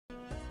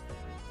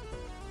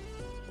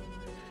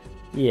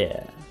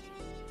Yeah.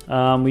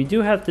 We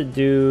do have to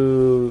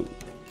do,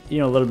 you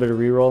know, a little bit of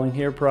re-rolling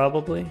here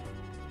probably.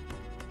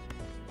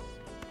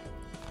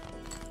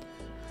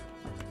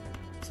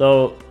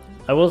 So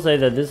I will say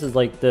that this is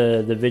like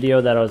the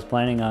video that I was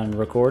planning on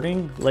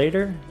recording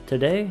later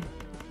today.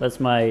 That's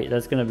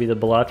gonna be the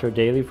Balatro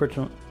Daily for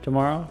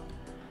tomorrow.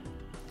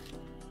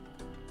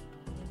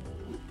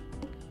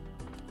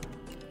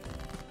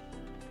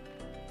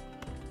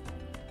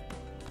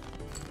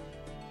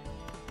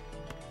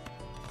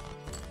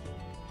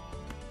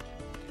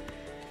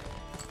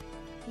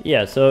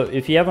 Yeah, so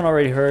if you haven't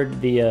already heard,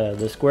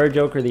 the Square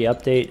Joker, the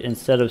update,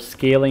 instead of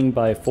scaling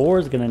by 4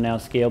 is going to now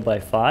scale by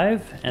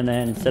 5, and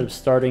then instead of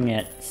starting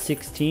at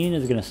 16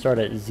 is going to start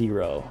at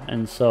 0.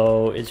 And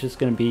so it's just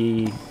going to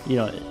be, you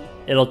know,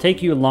 it'll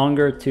take you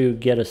longer to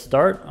get a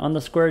start on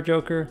the Square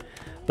Joker,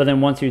 but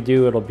then once you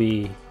do, it'll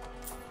be,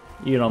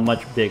 you know,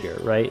 much bigger,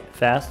 right?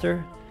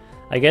 Faster.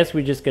 I guess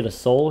we just get a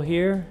soul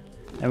here,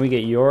 and we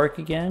get Yorick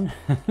again.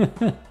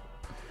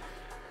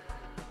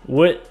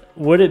 Would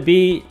it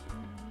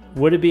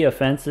be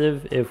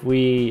offensive if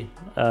we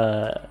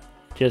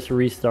just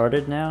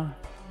restarted now?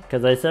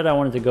 Because I said I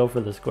wanted to go for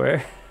the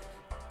square.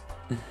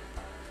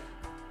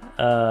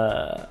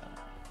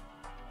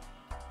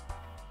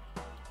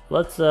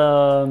 Let's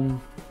I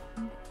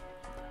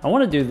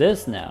want to do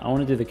this now. I want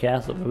to do the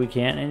castle, but we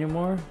can't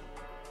anymore.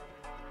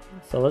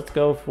 So let's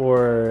go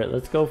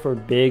for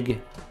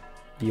big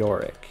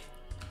Yorick.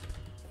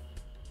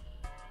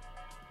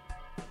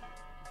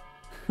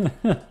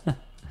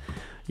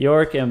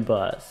 Yorick and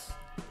bus.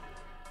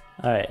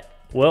 Alright,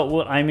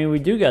 well, I mean, we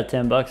do got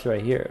 10 bucks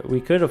right here. We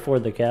could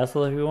afford the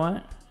castle if we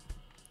want.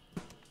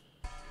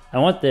 I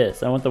want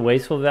this. I want the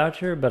wasteful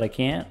voucher, but I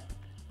can't.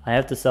 I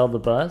have to sell the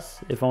bus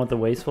if I want the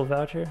wasteful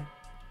voucher.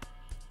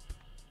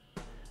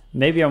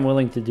 Maybe I'm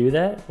willing to do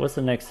that. What's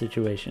the next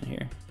situation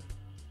here?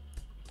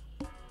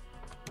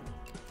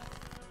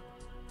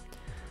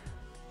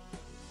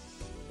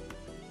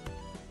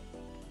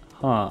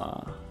 Huh.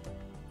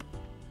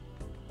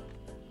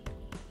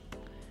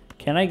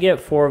 Can I get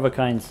 4 of a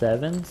kind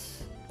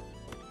 7s?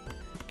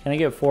 Can I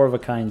get 4 of a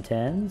kind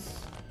 10s?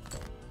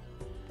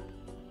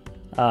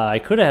 I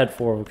could have had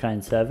 4 of a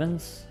kind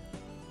 7s.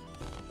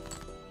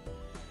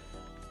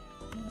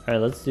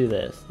 Alright, let's do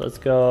this. Let's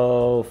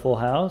go full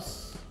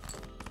house.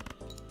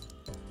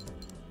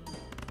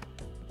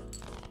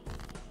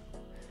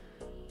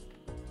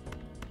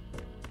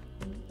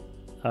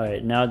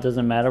 Alright, now it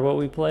doesn't matter what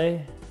we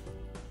play.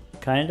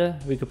 Kinda.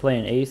 We could play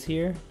an ace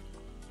here.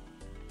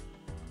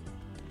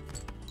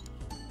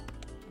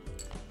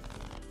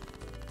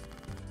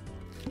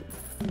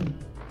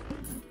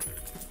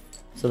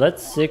 So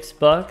that's 6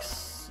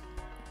 bucks.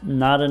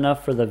 Not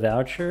enough for the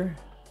voucher.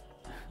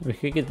 We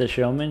could get the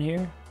showman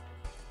here.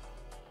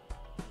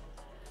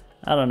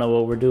 I don't know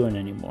what we're doing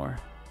anymore.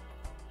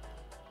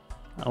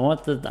 I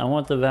want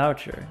the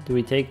voucher. Do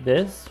we take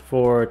this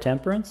for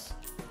temperance?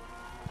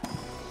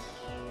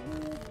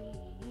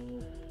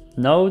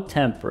 No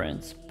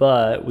temperance,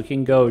 but we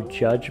can go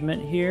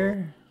judgment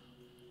here.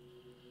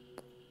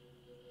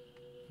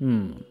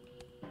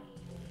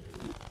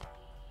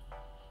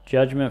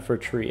 Judgment for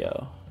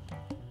trio.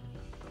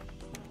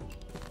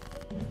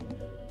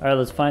 Alright,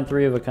 let's find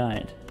 3 of a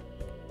kind.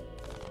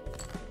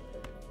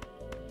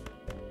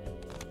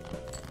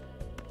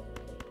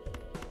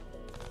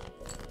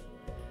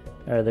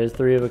 Alright, there's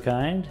 3 of a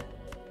kind.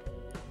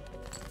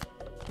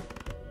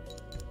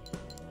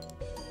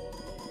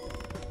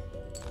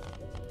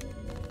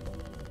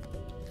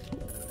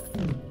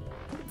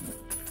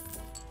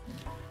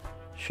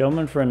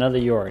 Showman for another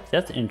Yorick.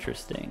 That's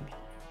interesting.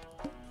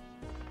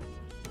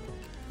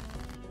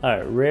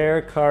 Alright,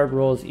 rare card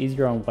rolls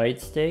easier on white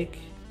stake.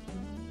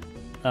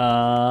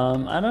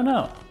 I don't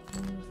know.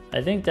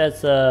 I think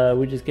that's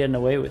we're just getting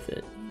away with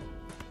it.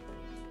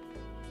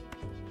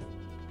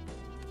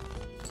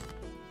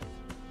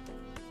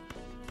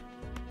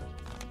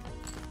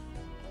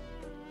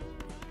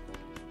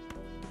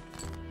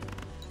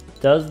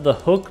 Does the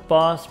hook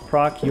boss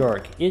proc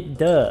York? It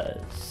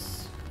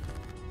does.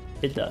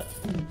 It does.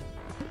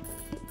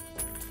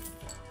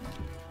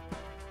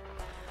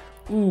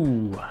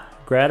 Ooh,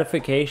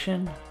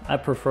 gratification? I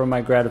prefer my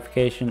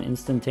gratification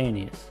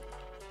instantaneous.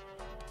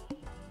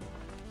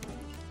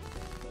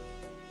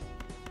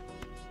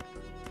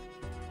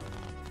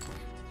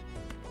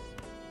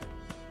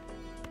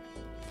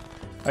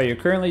 Are you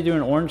currently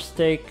doing orange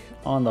stake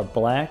on the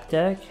black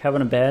deck?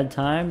 Having a bad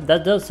time?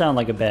 That does sound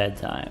like a bad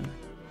time.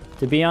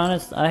 To be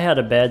honest, I had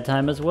a bad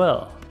time as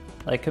well.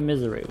 I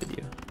commiserate with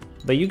you.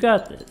 But you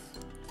got this.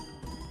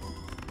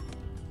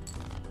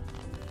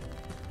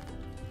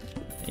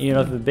 You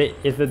know,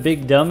 if a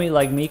big dummy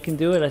like me can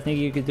do it, I think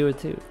you could do it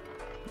too.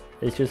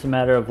 It's just a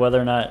matter of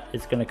whether or not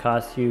it's going to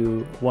cost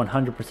you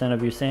 100%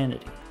 of your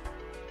sanity.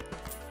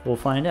 We'll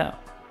find out.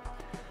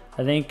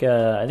 I think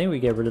we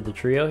get rid of the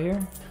trio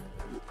here.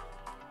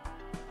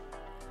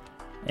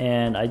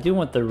 And I do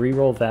want the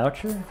reroll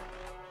voucher.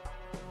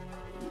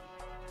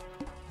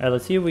 Alright,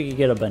 let's see if we can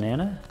get a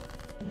banana.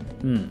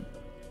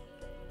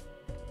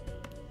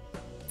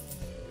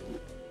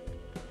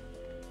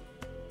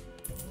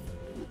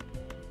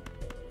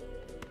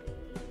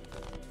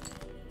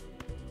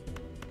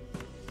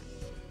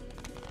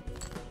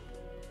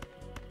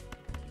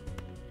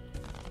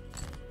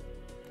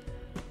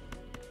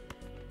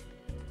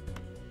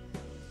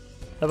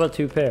 How about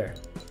 2 pair?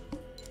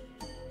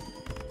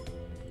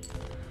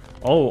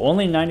 Oh,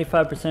 only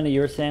 95% of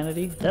your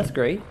sanity? That's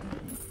great.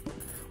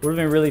 Would have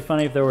been really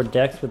funny if there were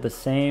decks with the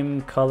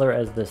same color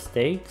as the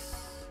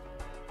stakes.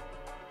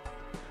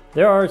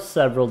 There are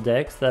several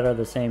decks that are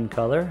the same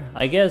color.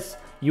 I guess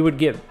you would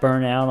get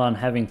burnt out on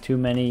having too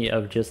many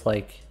of just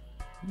like,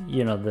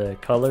 you know, the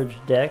colored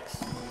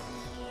decks.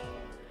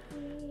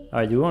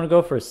 Alright, do we want to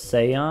go for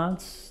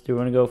Seance? Do we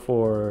want to go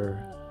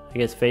for... I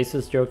guess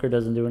Faceless Joker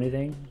doesn't do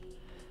anything.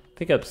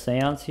 Pick up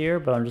Seance here,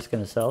 but I'm just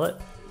going to sell it.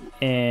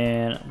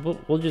 And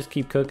we'll just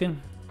keep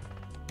cooking.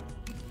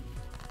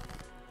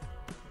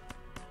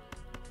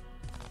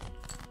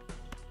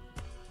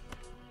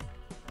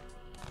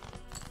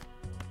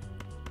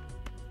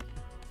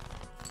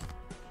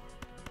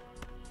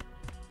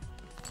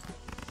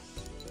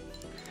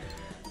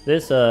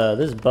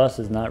 This bus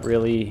is not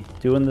really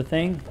doing the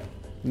thing.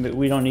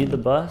 We don't need the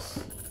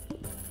bus.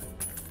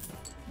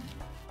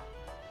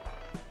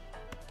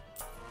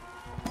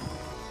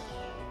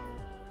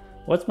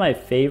 What's my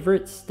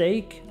favorite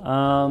stake?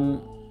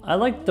 I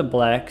like the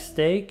black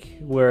stake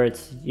where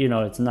it's, you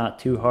know, it's not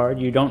too hard.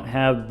 You don't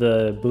have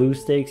the blue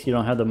stakes, you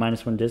don't have the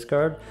 -1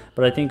 discard,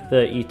 but I think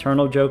the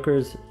Eternal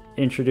Jokers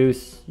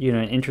introduce, you know,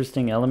 an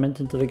interesting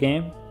element into the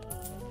game.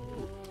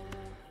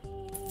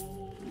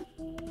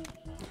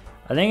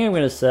 I think I'm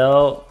gonna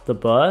sell the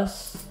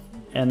bus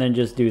and then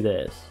just do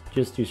this.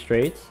 Just do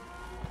straights.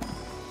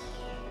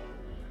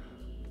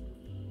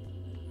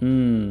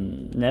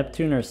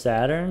 Neptune or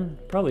Saturn?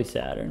 Probably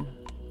Saturn.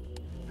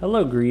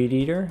 Hello, Greed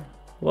Eater.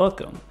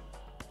 Welcome.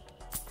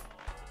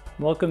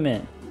 Welcome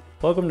in.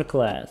 Welcome to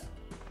class.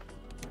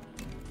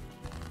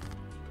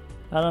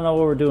 I don't know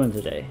what we're doing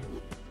today.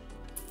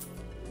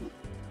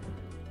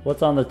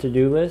 What's on the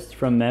to-do list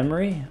from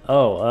memory?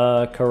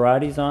 Oh,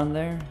 karate's on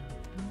there?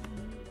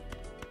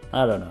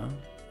 I don't know.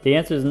 The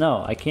answer is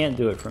no, I can't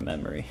do it from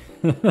memory.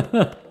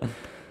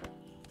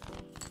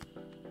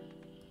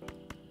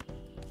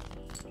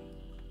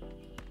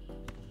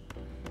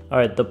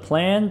 Alright, the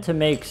plan to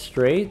make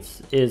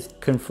straights is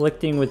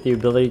conflicting with the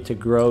ability to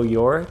grow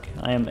Yorick.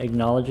 I am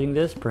acknowledging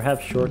this.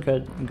 Perhaps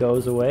shortcut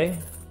goes away.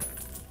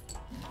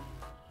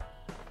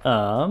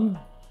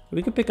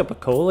 We could pick up a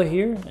cola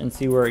here and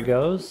see where it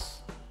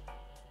goes.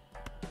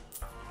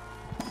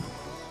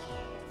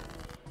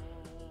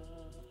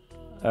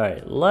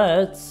 Alright,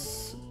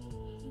 let's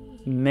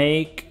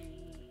make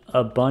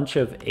a bunch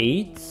of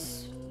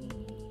 8s.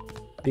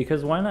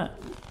 Because why not?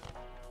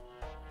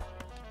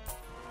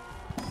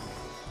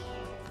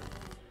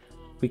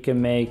 We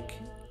can make,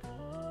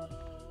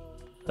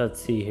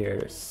 let's see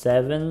here,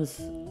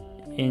 7s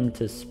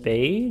into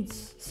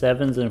spades,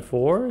 7s and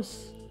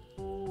 4s.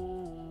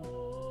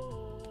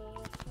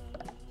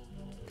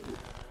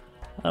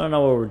 I don't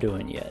know what we're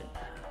doing yet.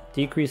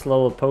 Decrease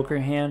level of poker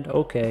hand,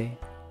 okay,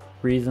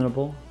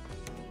 reasonable.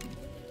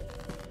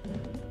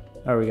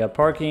 Alright, we got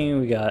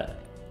parking, we got,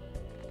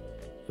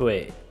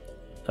 wait,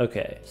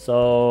 okay,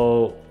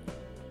 so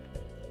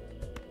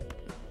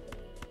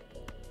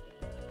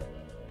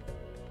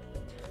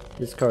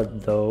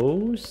discard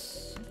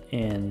those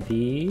and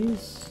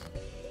these.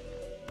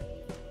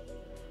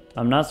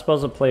 I'm not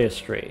supposed to play a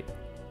straight.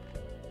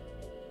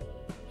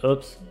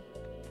 Oops.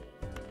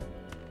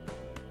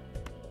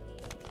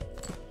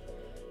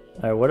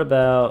 Alright, what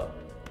about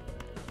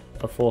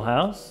a full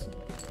house?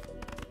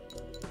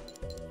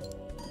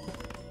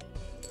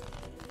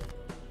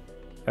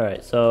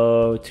 Alright,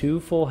 so 2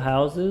 full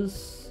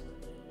houses.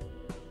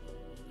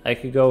 I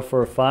could go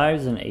for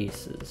 5s and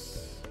aces.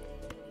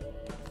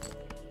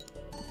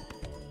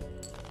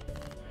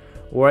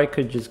 Or I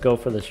could just go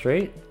for the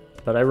straight,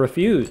 but I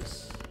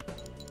refuse.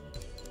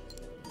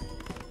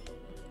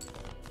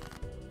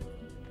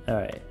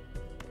 Alright.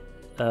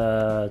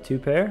 2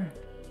 pair.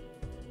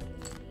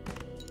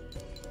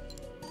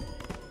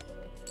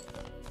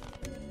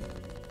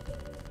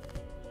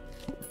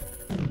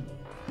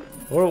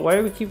 Or why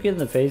do we keep getting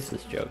the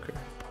Faceless Joker?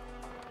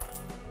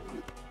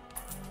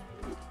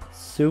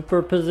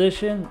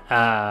 Superposition?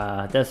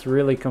 Ah, that's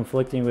really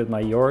conflicting with my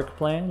Yorick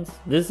plans.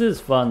 This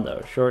is fun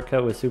though,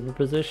 shortcut with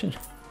superposition.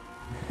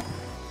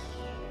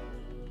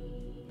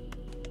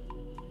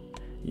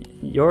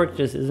 Yorick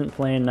just isn't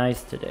playing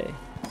nice today.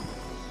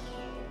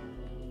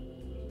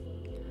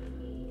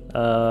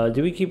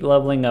 Do we keep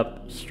leveling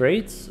up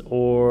straights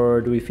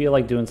or do we feel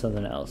like doing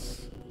something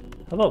else?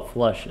 How about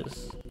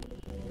flushes?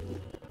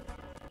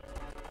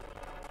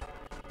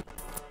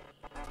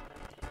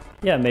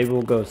 Yeah, maybe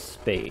we'll go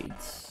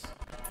spades.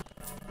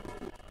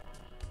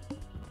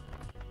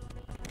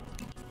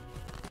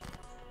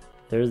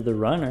 There's the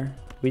runner.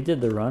 We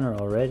did the runner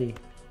already.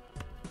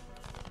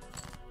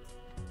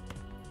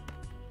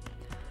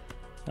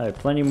 Alright,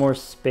 plenty more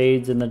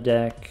spades in the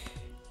deck.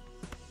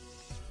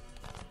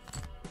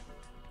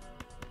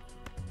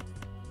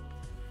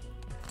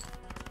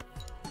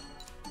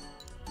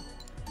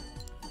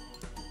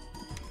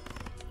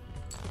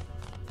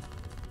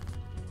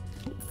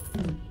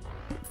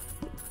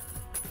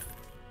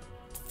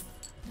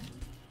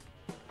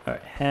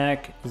 Alright,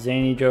 hack,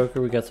 zany joker,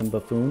 we got some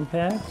buffoon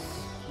packs.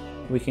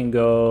 We can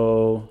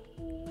go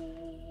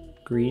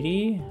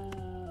greedy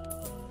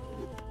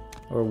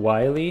or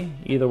wily.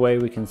 Either way,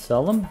 we can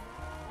sell them.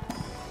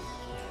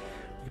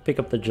 We can pick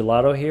up the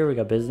gelato here. We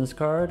got business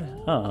card.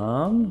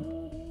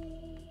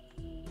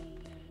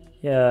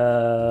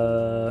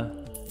 Yeah.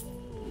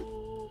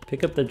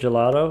 Pick up the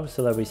gelato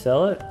so that we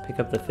sell it. Pick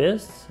up the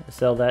fists.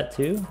 Sell that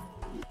too.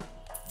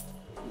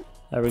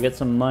 We get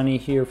some money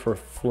here for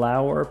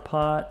flower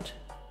pot.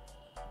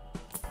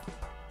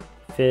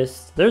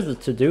 Fist. There's the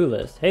to-do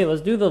list. Hey,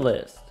 let's do the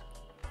list.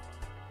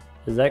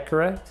 Is that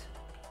correct?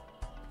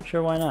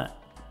 Sure, why not?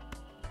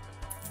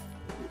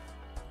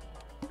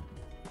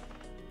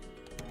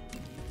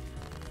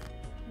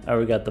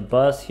 We got the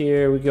bus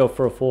here. We go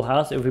for a full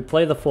house. If we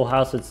play the full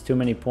house, it's too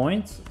many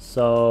points.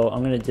 So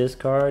I'm going to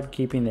discard,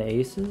 keeping the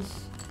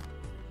aces.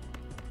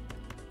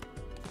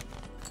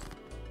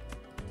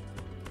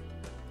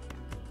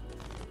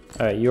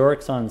 Alright,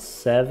 York's on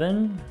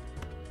 7.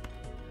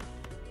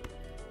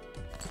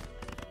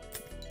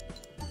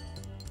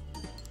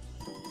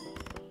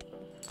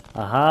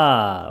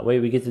 Aha! Wait,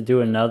 we get to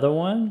do another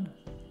one?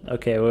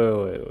 Okay,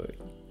 wait.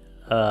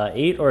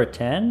 8 or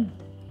 10?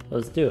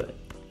 Let's do it.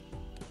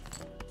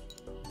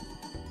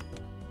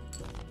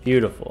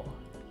 Beautiful.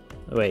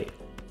 Wait.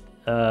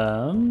 8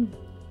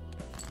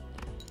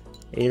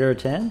 or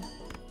 10?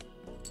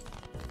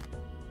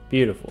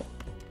 Beautiful.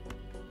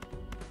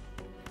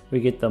 We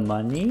get the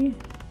money.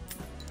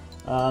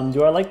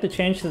 Do I like the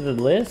change to the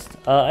list?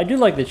 I do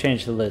like the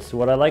change to the list.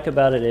 What I like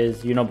about it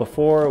is, you know,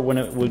 before when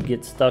it would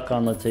get stuck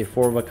on, let's say,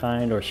 4 of a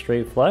kind or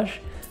straight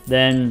flush,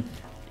 then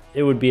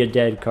it would be a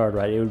dead card,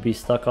 right? It would be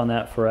stuck on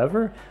that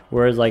forever.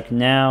 Whereas like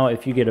now,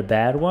 if you get a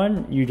bad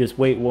one, you just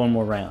wait one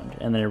more round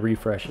and then it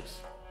refreshes.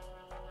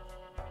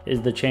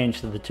 Is the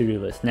change to the to-do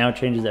list. Now it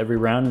changes every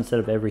round instead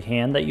of every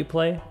hand that you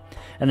play.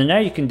 And then now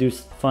you can do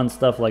fun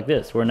stuff like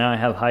this, where now I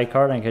have high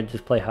card and I can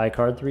just play high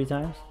card 3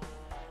 times.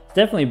 It's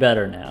definitely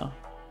better now.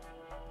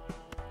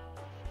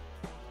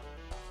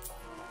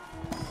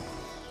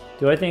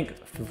 Do I think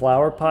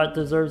flower pot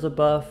deserves a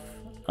buff?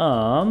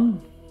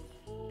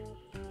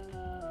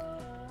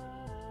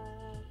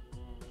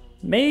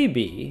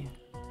 Maybe.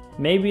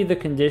 Maybe the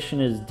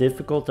condition is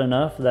difficult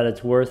enough that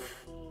it's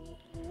worth,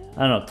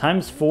 I don't know,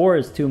 times 4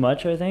 is too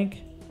much, I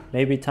think.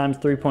 Maybe times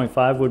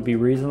 3.5 would be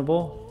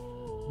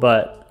reasonable.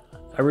 But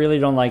I really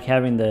don't like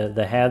having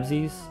the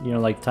halvesies, you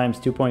know, like times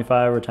 2.5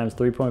 or times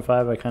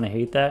 3.5. I kind of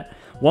hate that.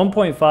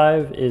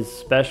 1.5 is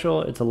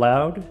special, it's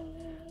allowed.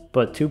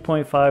 But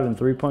 2.5 and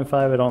 3.5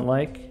 I don't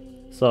like.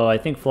 So I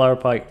think flower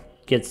pot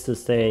gets to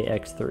stay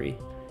x3.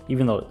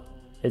 Even though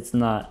it's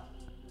not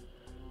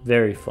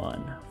very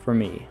fun for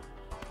me.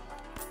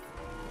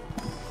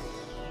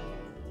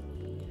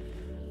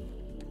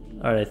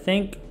 Alright, I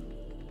think,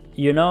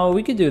 you know,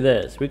 we could do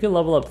this. We could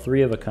level up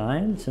 3 of a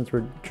kind since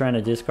we're trying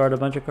to discard a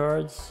bunch of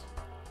cards.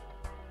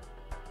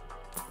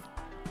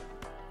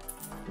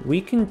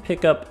 We can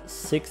pick up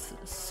 6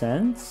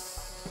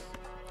 cents.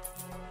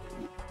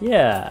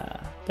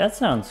 Yeah, that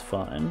sounds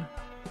fun.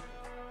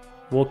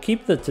 We'll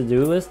keep the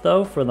to-do list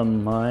though for the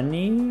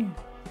money.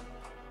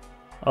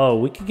 Oh,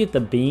 we could get the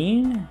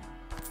bean.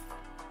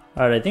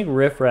 Alright, I think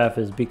Riff Raff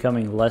is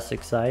becoming less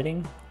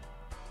exciting.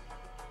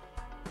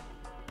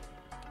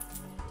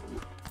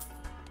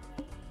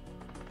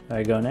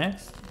 I go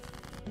next.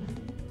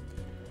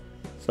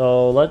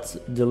 So let's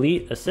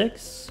delete a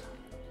 6.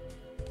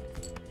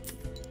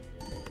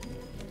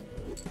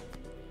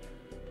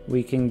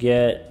 We can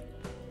get,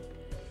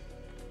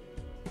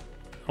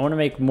 I want to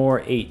make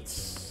more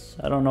 8s.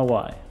 I don't know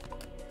why.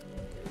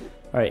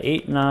 Alright,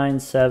 8, 9,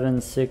 7,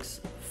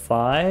 6,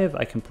 5.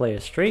 I can play a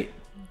straight.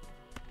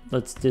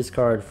 Let's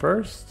discard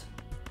first.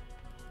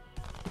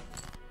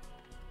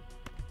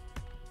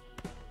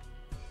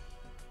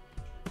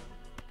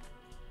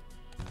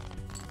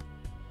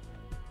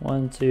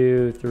 One,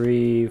 2,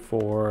 3,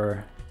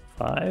 4,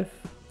 5.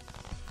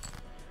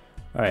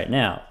 All right,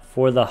 now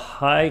for the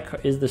high,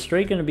 is the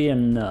straight going to be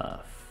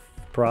enough?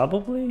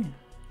 Probably.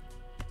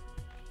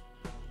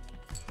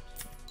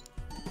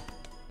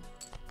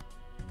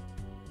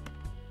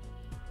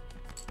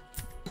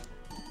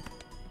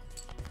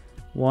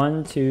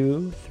 One,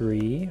 2,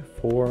 3,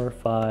 4,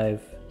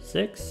 5,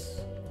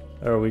 6.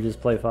 Or we just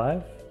play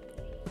 5.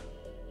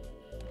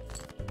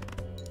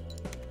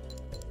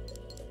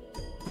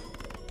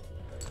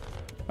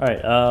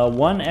 Alright,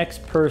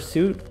 1x per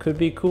suit could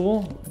be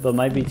cool, but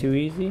might be too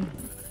easy.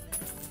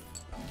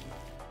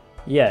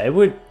 Yeah, it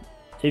would,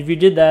 if you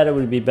did that, it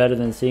would be better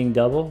than seeing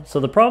double. So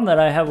the problem that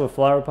I have with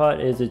Flower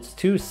Pot is it's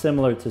too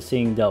similar to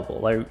seeing double.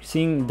 Like,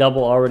 seeing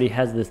double already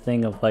has this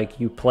thing of like,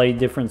 you play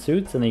different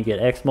suits and then you get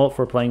X mult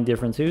for playing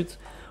different suits.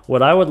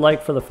 What I would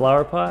like for the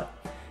Flower Pot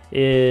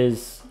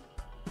is,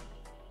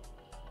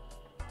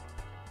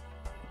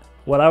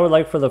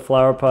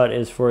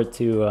 for it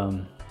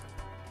to,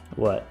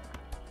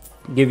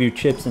 give you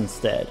chips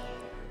instead,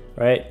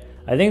 right?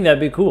 I think that'd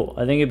be cool.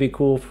 I think it'd be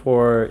cool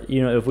for,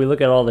 you know, if we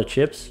look at all the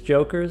chips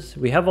jokers,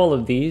 we have all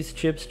of these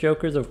chips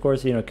jokers, of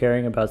course, you know,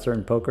 caring about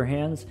certain poker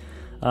hands.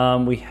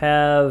 We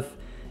have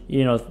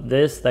you know,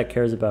 this that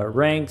cares about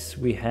ranks.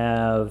 We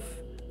have,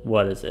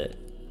 what is it?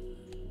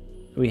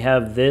 We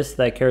have this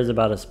that cares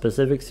about a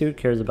specific suit,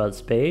 cares about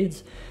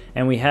spades.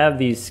 And we have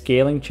these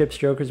scaling chips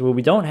jokers. What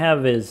we don't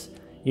have is,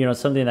 you know,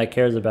 something that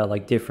cares about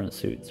like different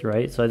suits,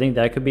 right? So I think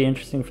that could be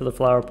interesting for the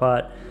flower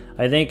pot.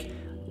 I think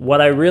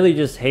what I really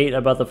just hate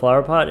about the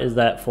flower pot is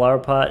that flower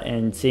pot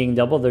and seeing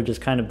double, they're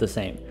just kind of the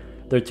same.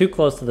 They're too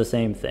close to the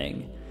same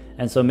thing.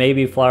 And so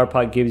maybe flower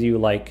pot gives you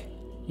like,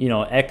 you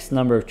know, X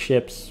number of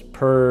chips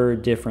per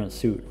different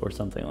suit or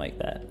something like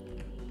that.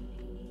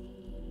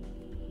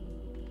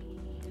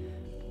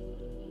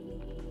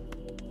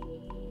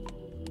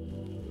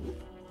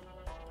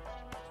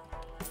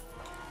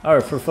 All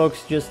right, for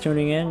folks just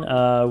tuning in,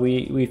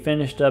 we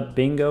finished up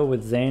bingo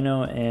with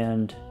Zano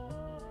and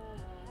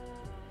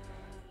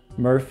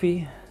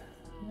Murphy,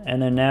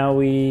 and then now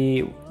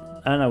I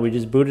don't know, we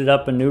just booted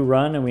up a new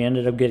run and we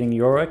ended up getting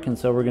Yorick, and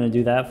so we're gonna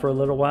do that for a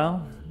little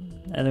while,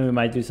 and then we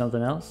might do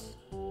something else.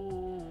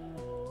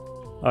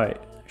 All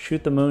right,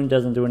 shoot the moon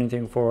doesn't do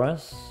anything for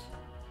us.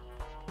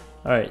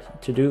 All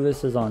right, to-do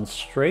list is on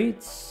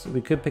straights.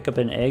 We could pick up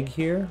an egg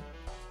here.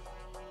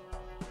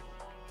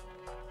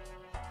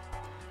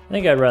 I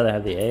think I'd rather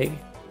have the egg.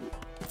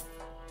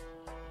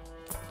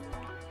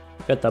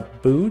 Got the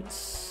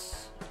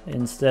boots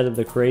instead of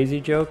the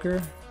crazy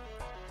joker.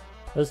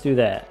 Let's do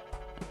that.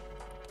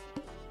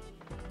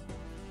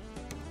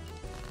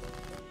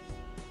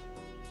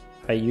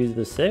 I use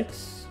the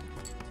 6.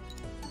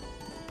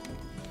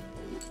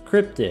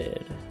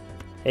 Cryptid.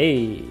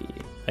 Hey,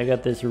 I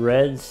got this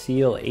red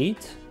seal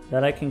 8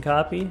 that I can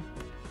copy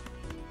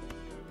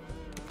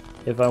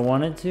if I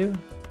wanted to.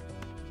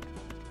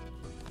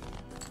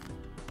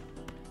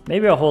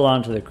 Maybe I'll hold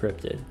on to the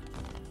cryptid.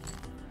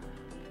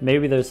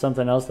 Maybe there's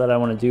something else that I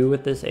want to do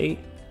with this 8.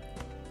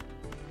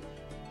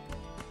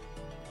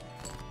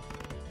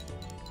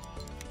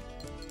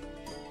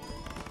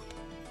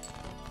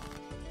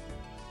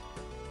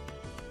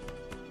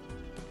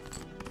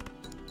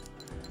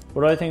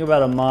 What do I think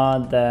about a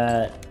mod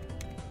that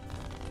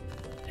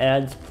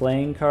adds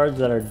playing cards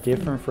that are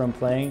different from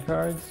playing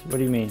cards? What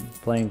do you mean,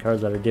 playing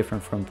cards that are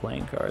different from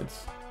playing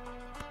cards?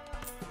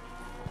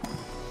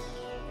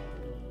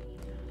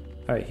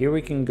 Alright, here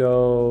we can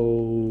go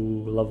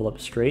level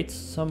up straights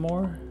some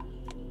more.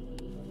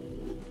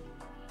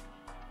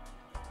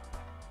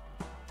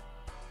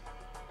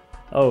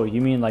 Oh,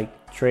 you mean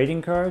like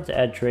trading cards?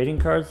 Add trading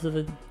cards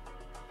to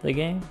the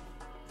game?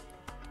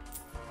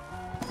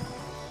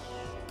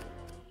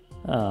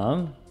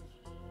 I'm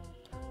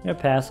gonna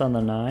pass on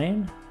the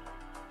 9.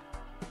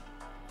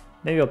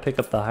 Maybe I'll pick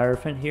up the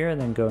Hierophant here and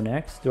then go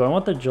next. Do I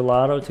want the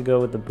gelato to go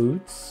with the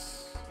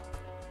boots?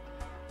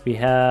 We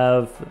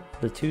have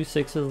the 2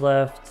 6s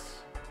left.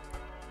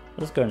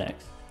 Let's go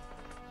next.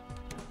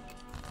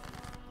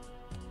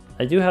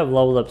 I do have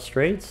leveled up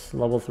straights,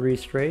 level 3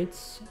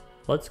 straights.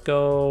 Let's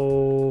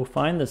go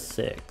find the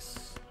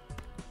 6.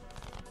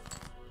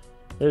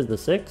 There's the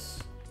 6.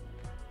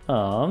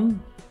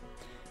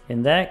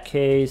 In that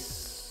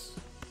case,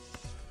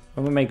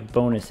 I'm gonna make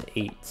bonus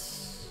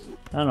 8s.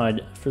 I don't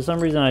know, for some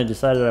reason I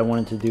decided I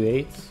wanted to do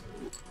 8s.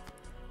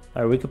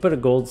 Alright, we could put a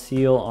gold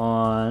seal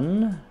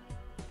on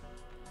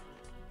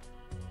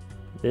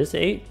this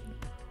 8.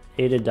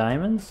 8 of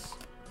diamonds.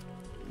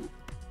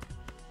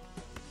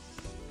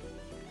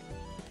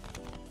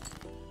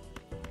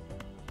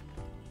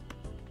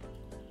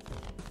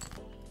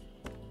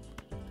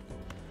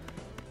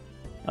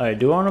 Alright,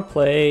 do I want to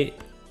play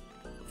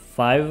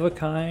 5 of a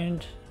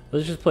kind?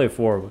 Let's just play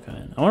 4 of a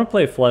kind. I want to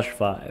play flush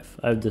 5,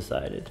 I've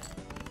decided.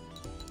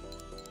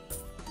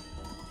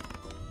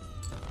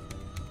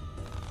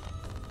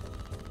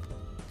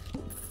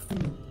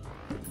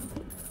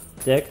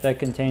 Deck that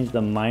contains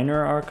the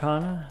minor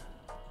arcana.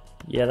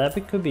 Yeah, that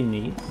could be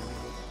neat.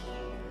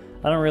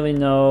 I don't really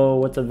know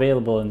what's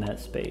available in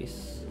that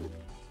space.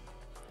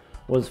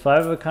 Was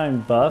 5 of a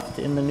kind buffed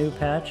in the new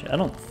patch? I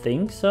don't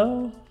think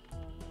so.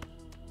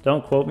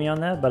 Don't quote me on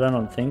that, but I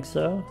don't think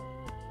so.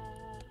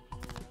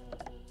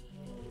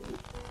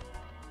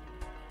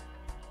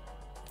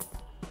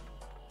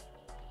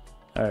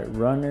 Alright,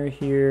 runner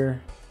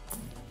here.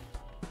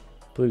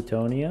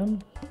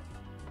 Plutonium.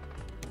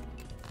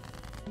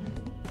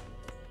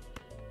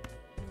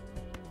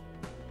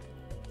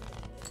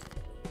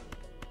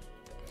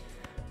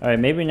 Alright,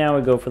 maybe now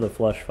we go for the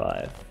flush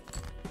 5.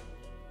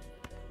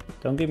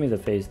 Don't give me the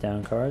face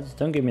down cards.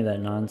 Don't give me that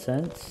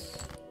nonsense.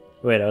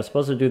 Wait, I was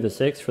supposed to do the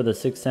 6 for the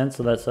 6 cents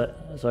so that's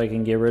so I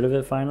can get rid of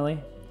it finally?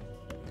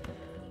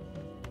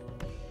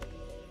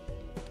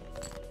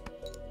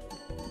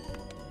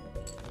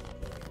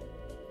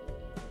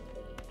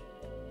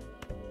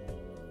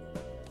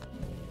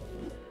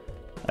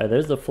 Alright,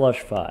 there's the flush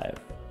 5.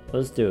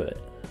 Let's do it.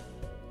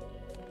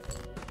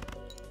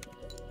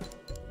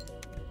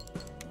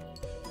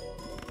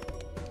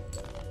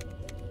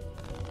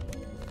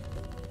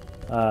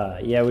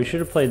 Yeah, we should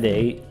have played the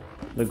 8,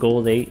 the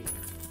gold 8.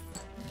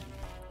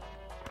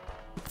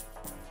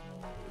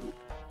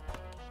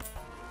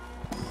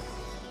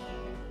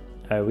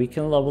 Alright, we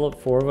can level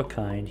up 4 of a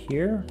kind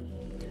here.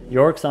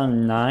 York's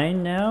on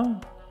 9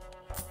 now.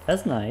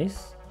 That's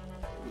nice.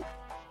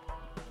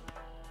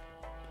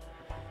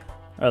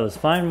 Alright, let's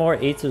find more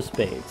 8s of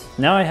spades.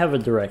 Now I have a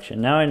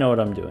direction. Now I know what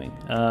I'm doing.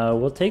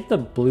 We'll take the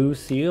blue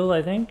seal,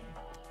 I think.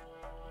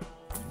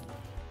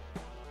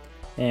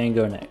 And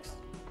go next.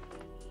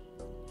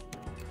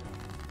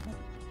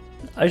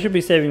 I should be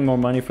saving more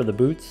money for the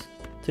boots,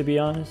 to be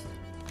honest.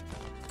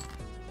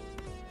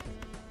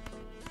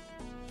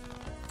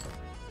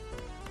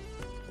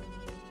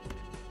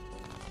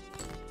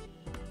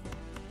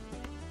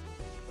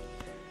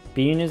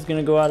 Bean is going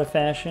to go out of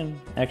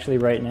fashion, actually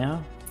right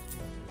now.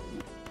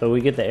 But we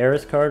get the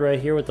Heiress card right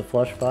here with the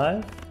flush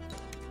 5.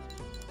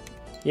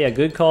 Yeah,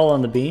 good call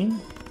on the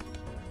Bean.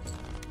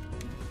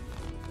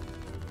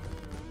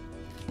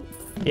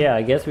 Yeah,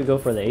 I guess we go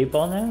for the 8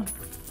 ball now.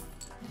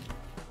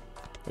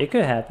 It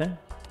could happen.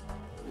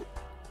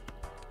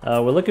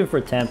 We're looking for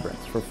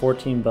Temperance for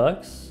 14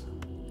 bucks.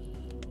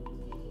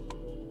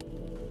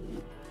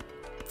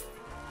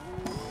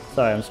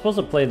 Sorry, I'm supposed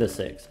to play the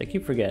 6. I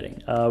keep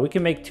forgetting. We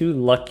can make 2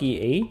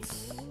 lucky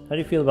 8s. How do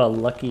you feel about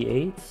lucky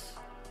 8s?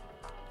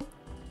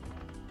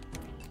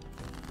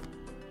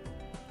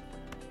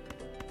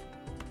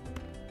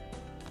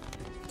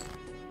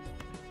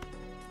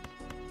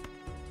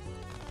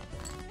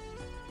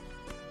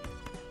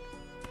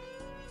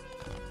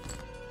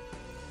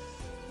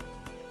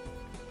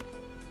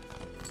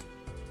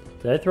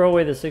 Did I throw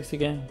away the 6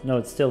 again? No,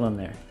 it's still in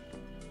there.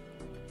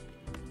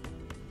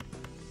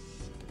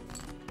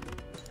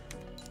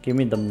 Give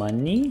me the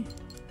money.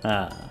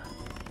 Ah.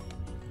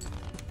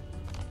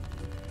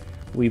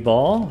 We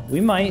ball? We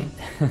might.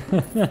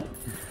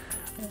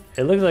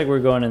 It looks like we're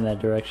going in that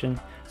direction.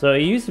 So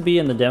it used to be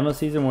in the demo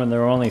season when there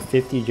were only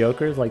 50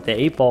 jokers, like the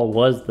 8 ball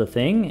was the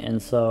thing.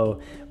 And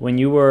so when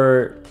you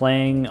were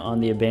playing on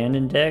the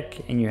abandoned deck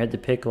and you had to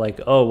pick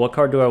like, oh, what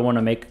card do I want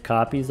to make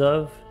copies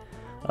of?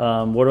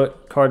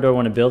 What card do I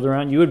want to build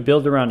around? You would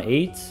build around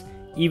 8s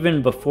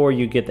even before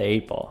you get the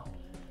 8 ball.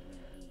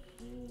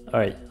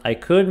 Alright, I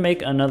could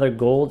make another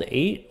gold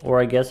 8, or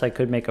I guess I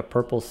could make a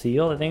purple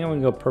seal. I think I'm going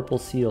to go purple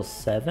seal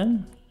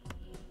 7.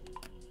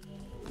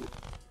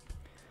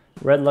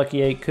 Red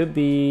lucky 8 could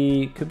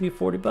be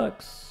 40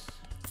 bucks.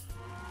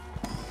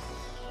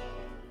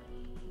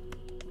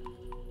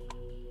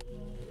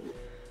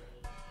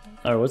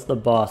 Alright, what's the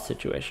boss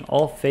situation?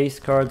 All face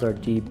cards are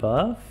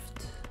debuffed.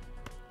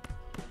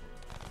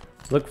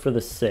 Look for the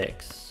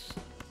 6.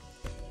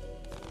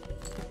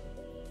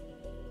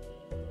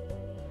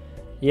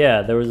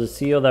 Yeah, there was a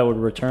seal that would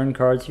return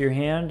cards to your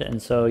hand,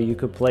 and so you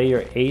could play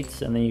your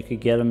 8s and then you could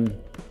get them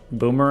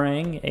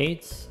boomerang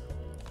 8s.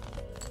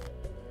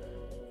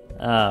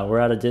 We're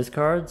out of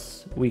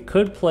discards. We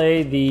could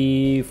play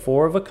the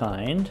 4 of a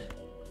kind,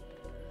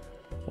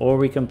 or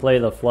we can play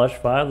the flush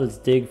 5. Let's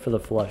dig for the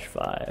flush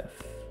 5.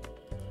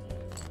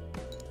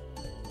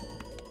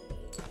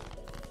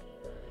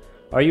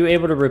 Are you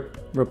able to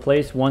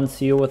replace one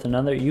seal with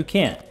another? You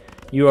can't.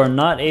 You are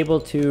not able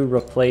to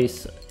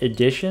replace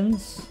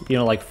editions, you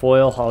know, like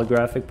foil,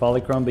 holographic,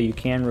 polychrome, but you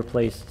can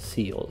replace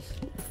seals.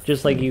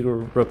 Just like you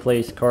can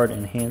replace card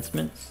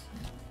enhancements.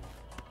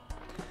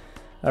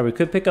 Alright, we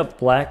could pick up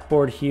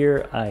Blackboard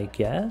here, I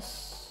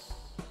guess.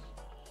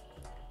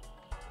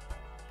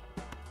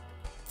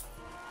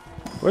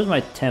 Where's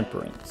my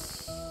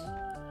Temperance?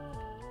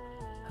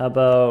 How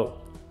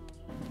about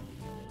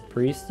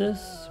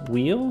Priestess?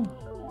 Wheel?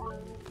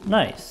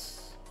 Nice.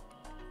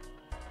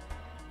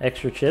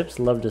 Extra chips,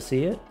 love to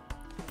see it.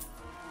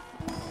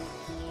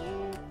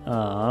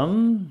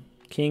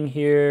 King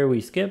here,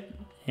 we skip,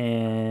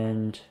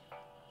 and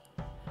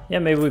yeah,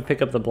 maybe we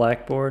pick up the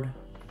Blackboard.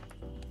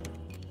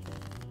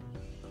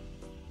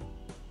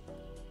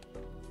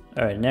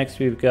 Alright, next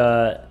we've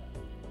got,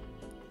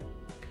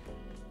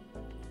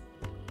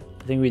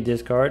 I think we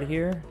discard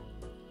here.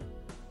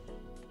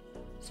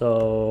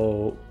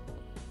 So,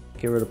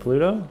 get rid of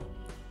Pluto.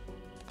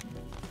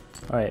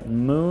 Alright,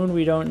 Moon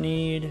we don't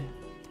need.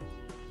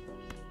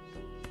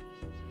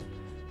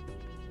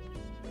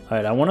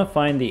 Alright, I want to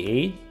find the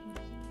 8.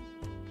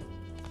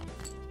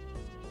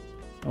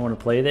 I want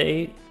to play the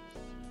 8.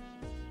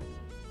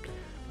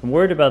 I'm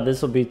worried about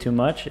this will be too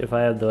much if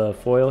I have the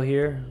foil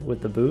here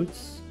with the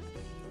boots.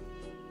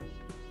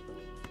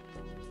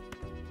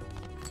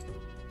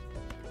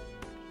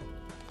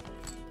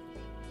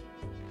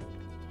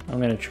 I'm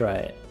going to try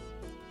it.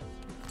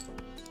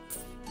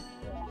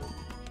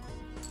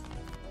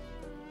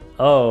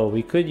 Oh,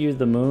 we could use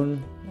the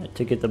Moon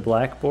to get the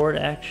Blackboard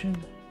action.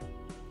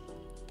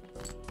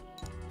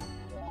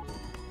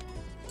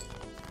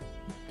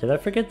 Did I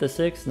forget the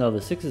 6? No,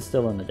 the 6 is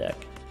still in the deck.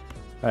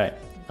 Alright,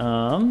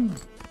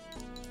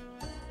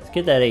 let's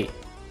get that 8.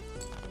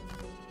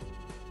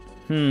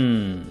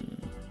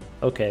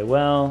 Okay,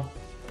 well,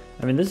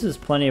 I mean, this is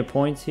plenty of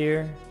points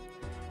here.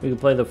 We can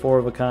play the 4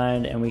 of a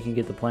kind and we can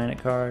get the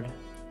planet card.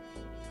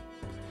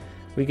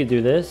 We could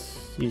do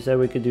this. You said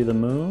we could do the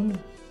Moon.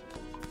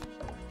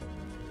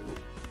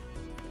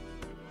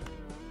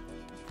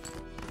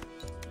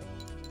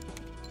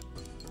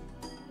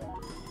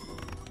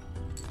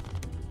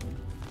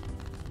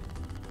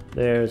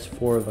 There's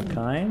 4 of a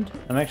kind.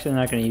 I'm actually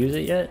not going to use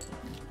it yet.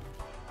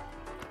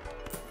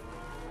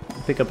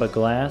 Pick up a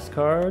glass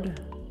card.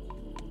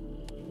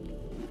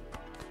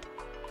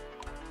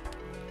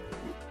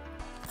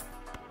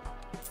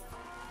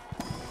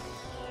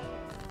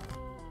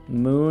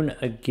 Moon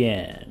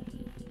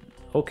again.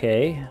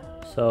 Okay,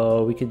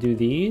 so we could do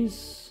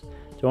these.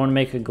 Do I want to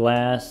make a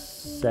glass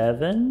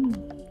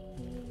 7?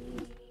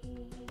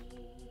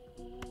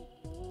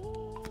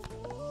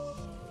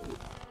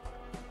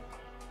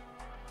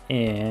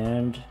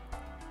 And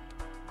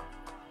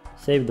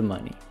save the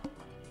money.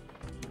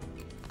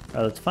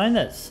 Alright, let's find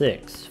that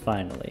 6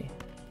 finally.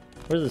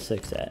 Where's the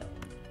 6 at?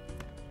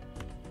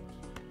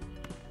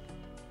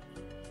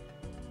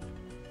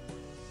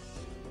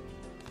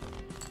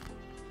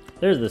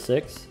 There's the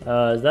 6. Is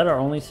that our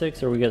only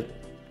 6 or we get...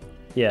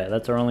 Yeah,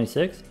 that's our only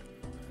 6.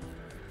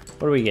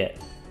 What do we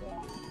get?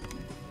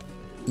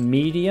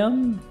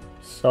 Medium.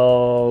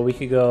 So we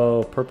could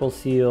go purple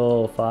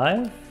seal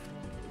 5.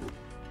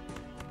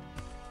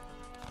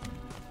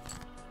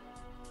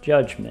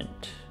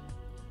 Judgment.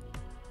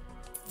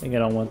 I think I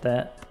don't want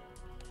that.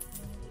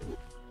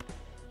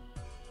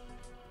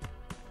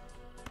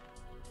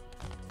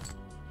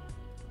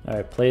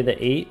 Alright, play the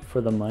 8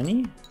 for the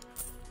money.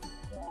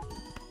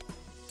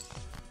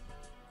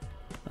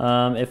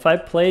 If I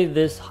play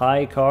this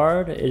high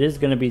card, it is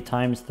going to be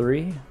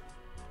 ×3.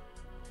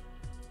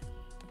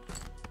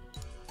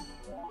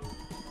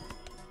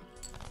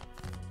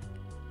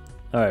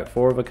 Alright,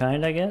 4 of a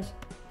kind, I guess.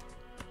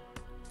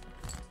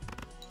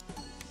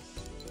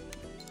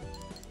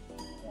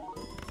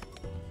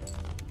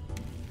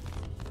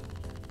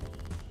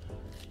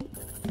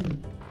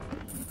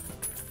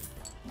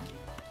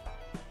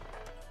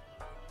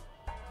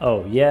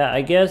 Oh, yeah,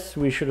 I guess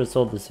we should have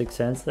sold the 6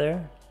 cents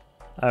there.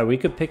 Alright, we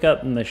could pick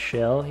up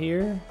Michelle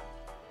here.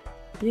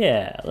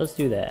 Yeah, let's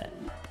do that.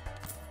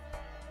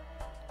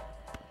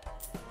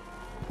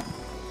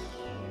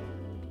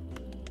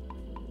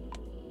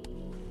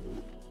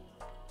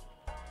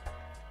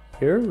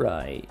 You're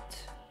right.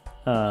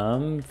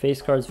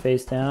 Face cards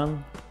face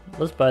down.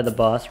 Let's buy the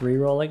boss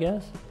reroll, I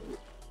guess.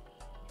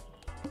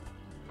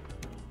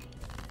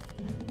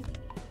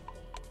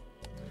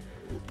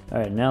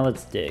 Alright, now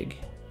let's dig.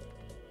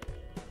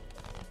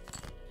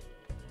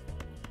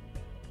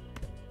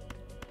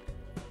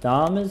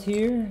 Dom is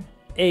here.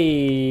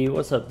 Hey,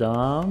 what's up,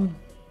 Dom?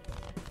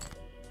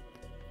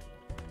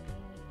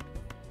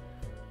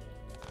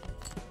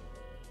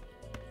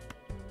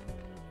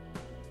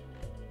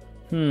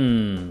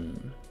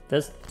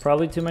 That's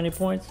probably too many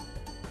points.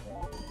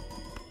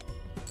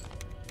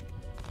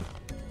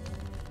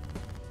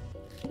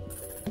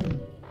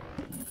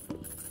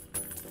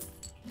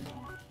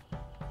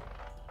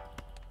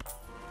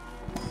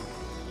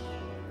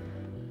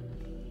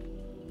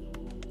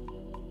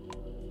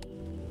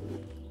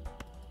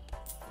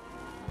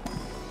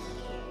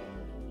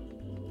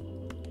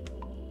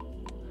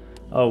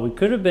 Oh, we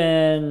could have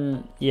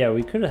been, yeah,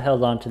 we could have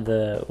held on to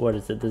the, what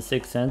is it, the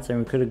 6 cents, and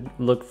we could have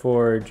looked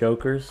for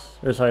jokers,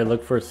 or sorry,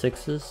 looked for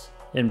 6s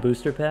in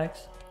booster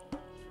packs.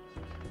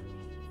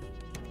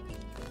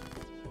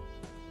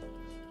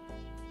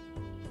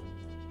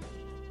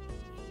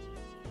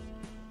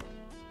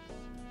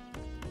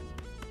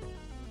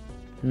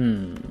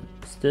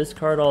 Let's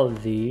discard all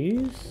of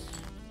these.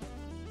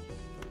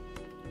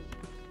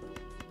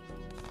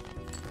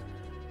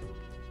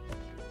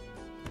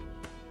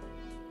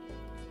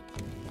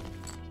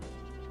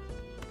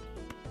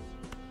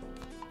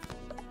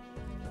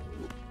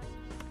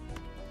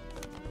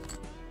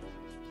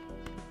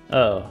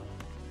 Oh,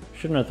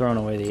 shouldn't have thrown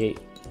away the 8.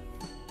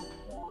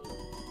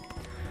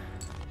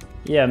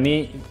 Yeah,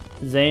 me,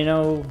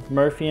 Zano,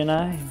 Murphy, and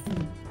I,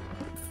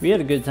 we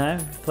had a good time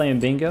playing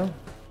bingo.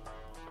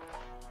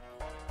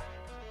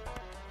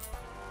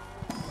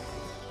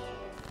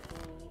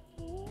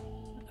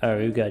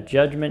 Alright, we've got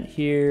Judgment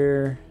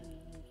here.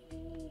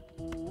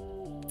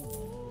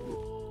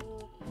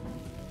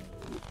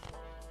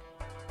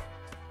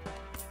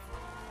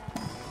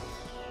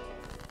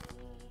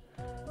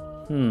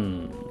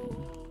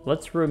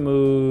 Let's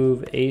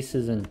remove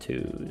aces and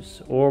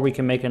 2s. Or we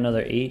can make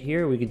another 8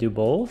 here. We could do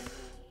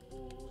both.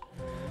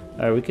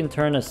 Alright, we can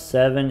turn a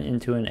 7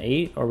 into an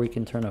 8, or we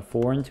can turn a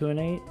 4 into an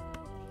 8.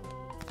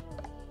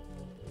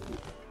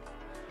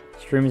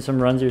 Streaming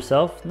some runs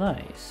yourself?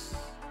 Nice.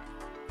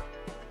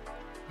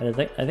 I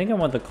think I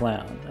want the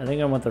clown. I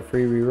think I want the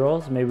free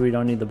rerolls. Maybe we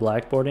don't need the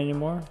blackboard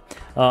anymore.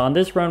 On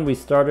this run, we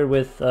started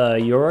with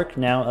York,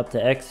 now up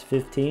to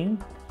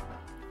X15.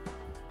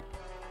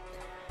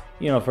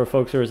 You know, for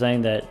folks who are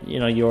saying that, you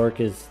know, York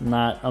is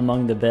not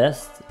among the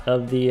best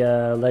of the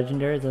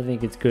legendaries, I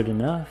think it's good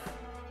enough.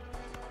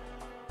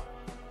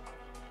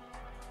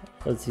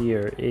 Let's see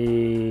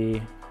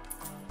here.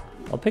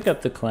 I'll pick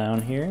up the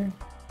clown here.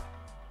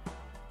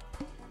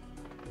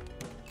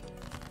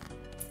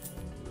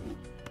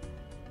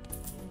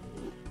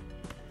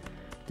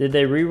 Did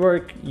they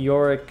rework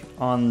Yorick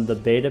on the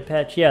beta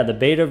patch? Yeah, the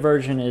beta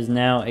version is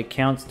now, it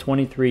counts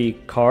 23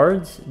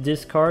 cards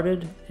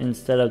discarded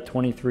instead of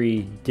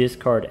 23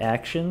 discard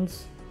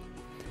actions.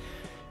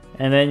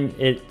 And then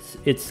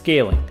it's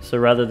scaling. So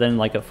rather than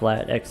like a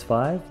flat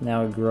X5,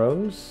 now it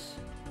grows.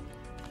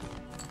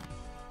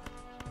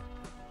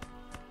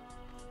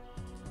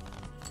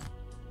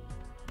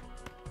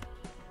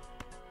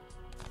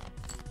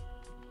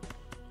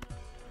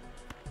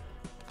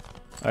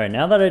 All right,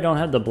 now that I don't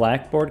have the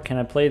blackboard, can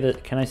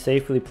I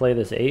safely play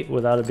this 8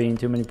 without it being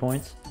too many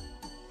points?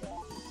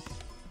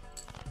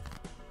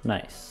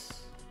 Nice.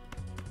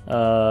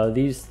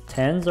 These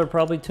 10s are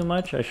probably too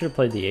much. I should have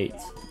played the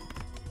 8s.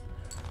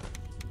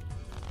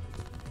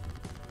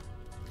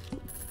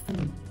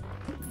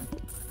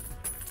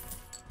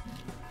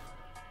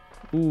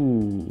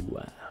 Ooh,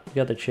 we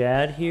got the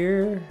Chad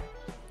here.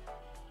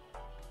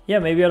 Yeah,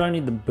 maybe I don't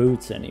need the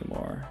boots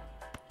anymore.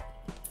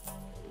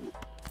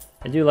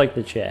 I do like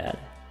the Chad.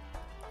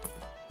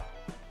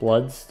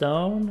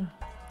 Bloodstone.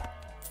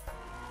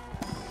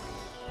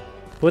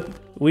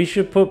 We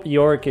should put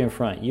York in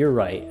front. You're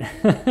right.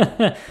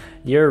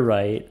 You're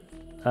right.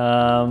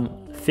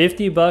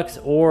 50 bucks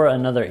or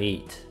another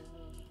 8.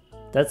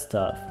 That's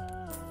tough.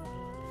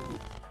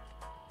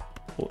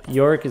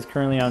 York is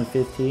currently on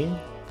 15.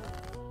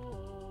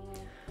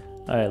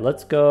 Alright,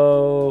 let's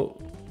go.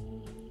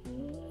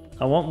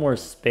 I want more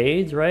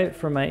spades, right,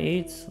 for my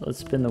 8s. Let's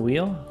spin the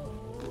wheel.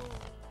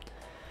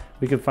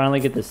 We could finally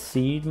get the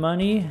seed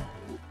money.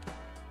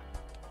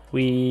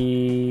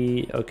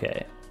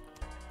 Okay.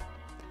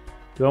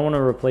 Do I want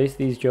to replace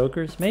these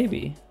jokers?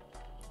 Maybe.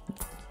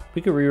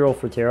 We could reroll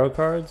for tarot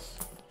cards.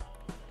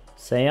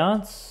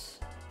 Seance.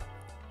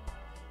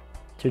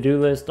 To-do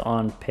list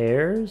on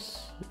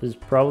pairs is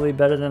probably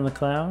better than the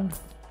clown.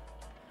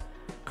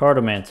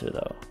 Cartomancer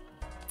though.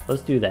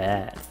 Let's do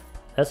that.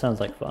 That sounds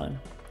like fun.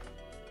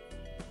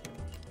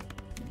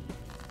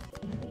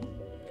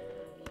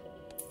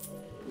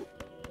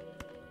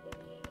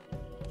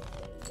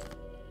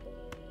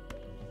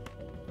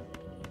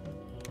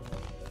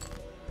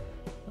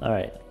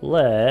 Alright,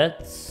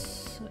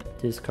 let's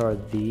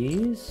discard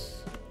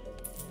these.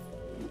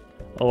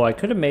 Oh, I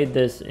could have made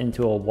this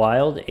into a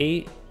wild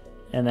 8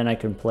 and then I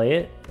can play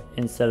it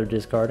instead of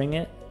discarding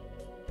it.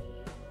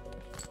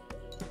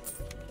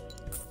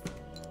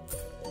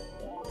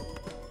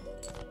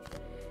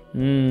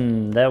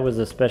 That was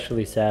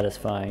especially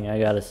satisfying, I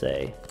gotta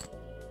say.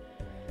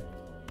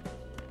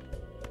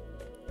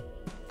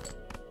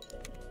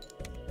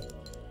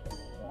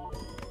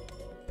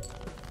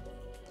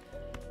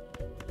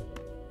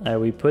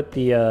 We put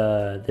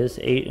the this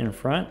 8 in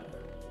front.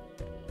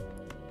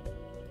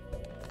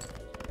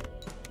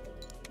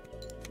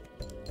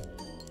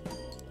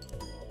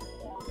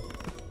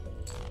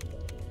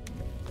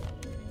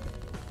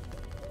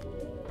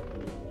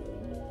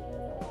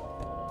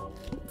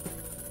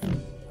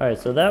 All right,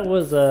 so that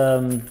was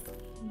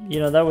you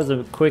know, that was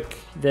a quick,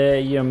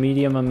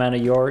 medium amount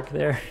of York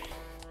there.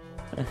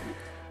 I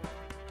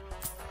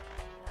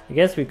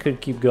guess we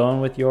could keep going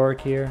with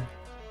York here.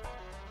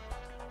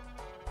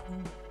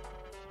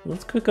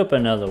 Let's cook up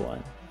another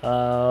one.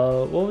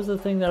 What was the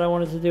thing that I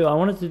wanted to do? I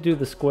wanted to do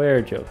the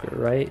square joker,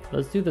 right?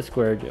 Let's do the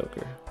square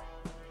joker.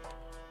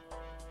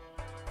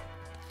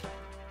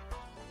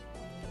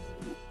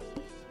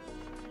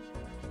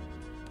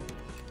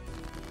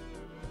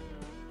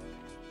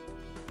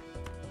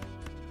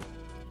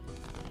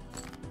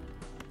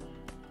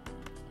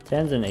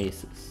 Tens and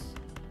aces.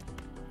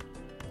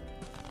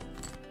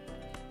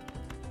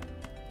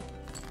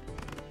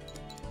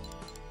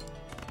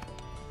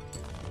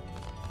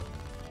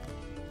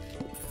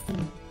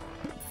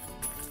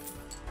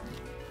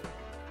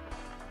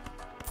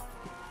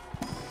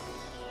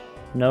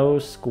 No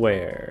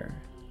square.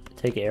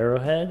 Take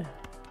arrowhead.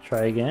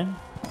 Try again.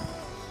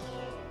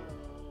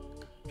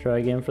 Try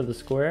again for the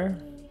square.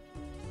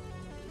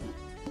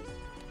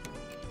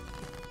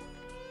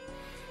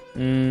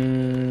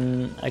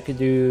 I could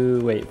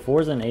do, wait,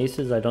 4s and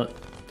aces. I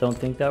don't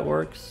think that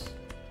works.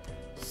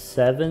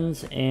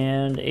 7s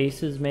and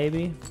aces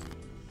maybe.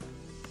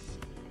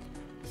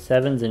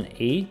 7s and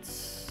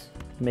 8s,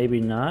 maybe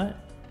not.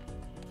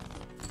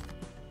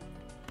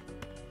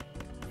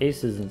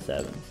 Aces and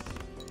 7s.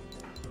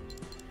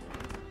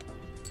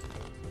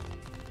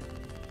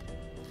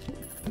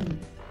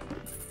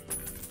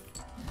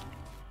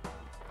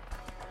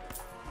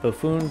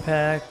 Buffoon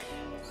pack.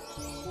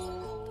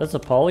 That's a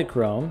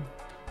polychrome,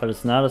 but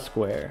it's not a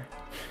square.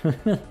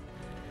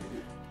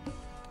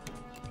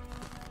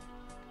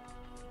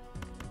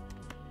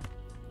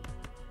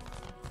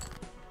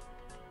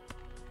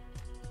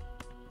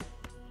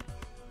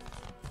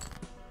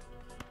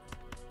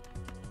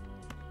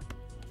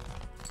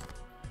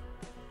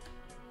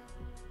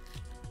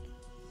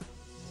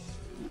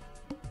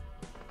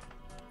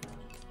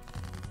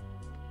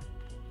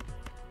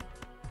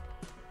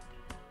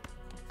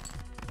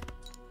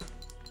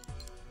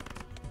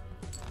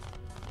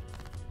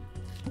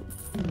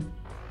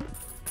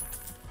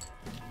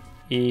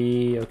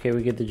 Okay,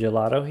 we get the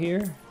gelato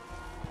here.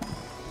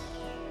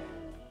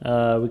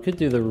 We could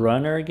do the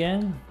runner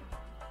again.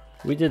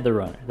 We did the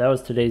runner. That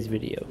was today's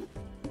video.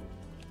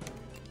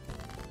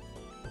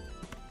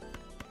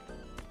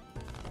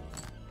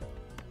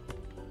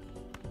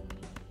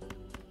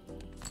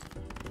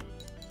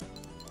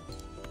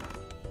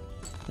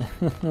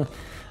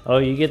 Oh,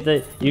 you get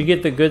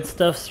the good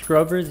stuff,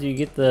 Scrubbers. You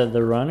get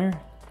the runner.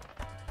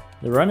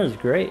 The runner's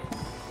great.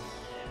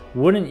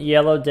 Wouldn't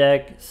yellow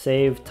deck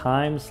save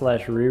time /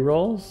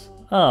 rerolls?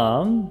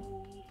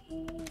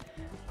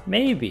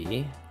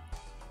 Maybe.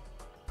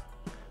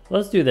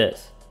 Let's do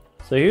this.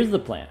 So here's the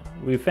plan.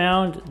 We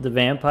found the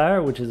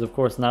vampire, which is of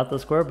course not the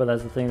square, but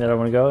that's the thing that I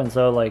want to go. And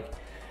so like,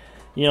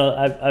 you know,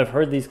 I've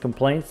heard these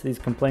complaints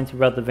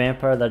about the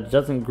vampire that it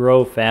doesn't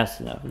grow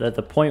fast enough, that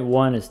the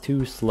 0.1 is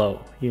too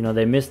slow. You know,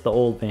 they missed the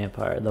old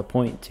vampire, the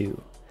 0.2.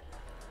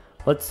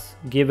 Let's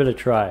give it a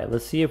try.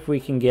 Let's see if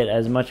we can get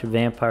as much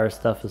vampire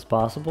stuff as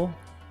possible.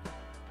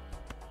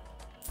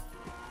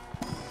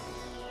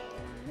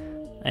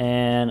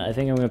 And I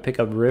think I'm going to pick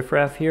up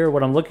Riffraff here.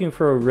 What I'm looking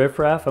for a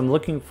Riffraff, I'm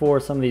looking for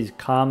some of these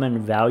common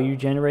value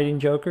generating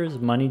jokers,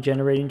 money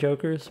generating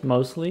jokers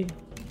mostly.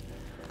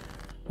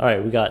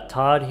 Alright, we got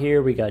Todd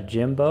here, we got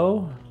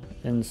Jimbo.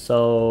 And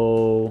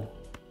so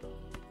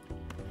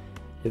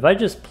if I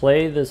just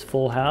play this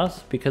full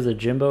house because of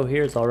Jimbo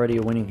here, it's already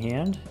a winning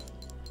hand.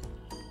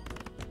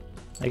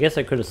 I guess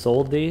I could have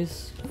sold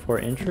these for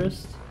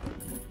interest.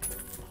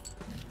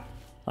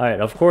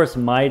 Alright, of course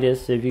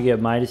Midas, if you get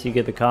Midas you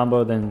get the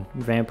combo, then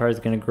Vampire is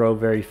going to grow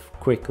very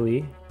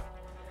quickly.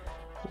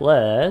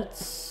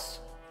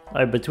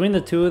 Alright, between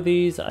the two of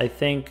these, I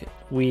think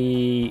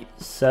we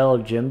sell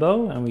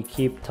Jimbo and we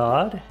keep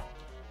Todd.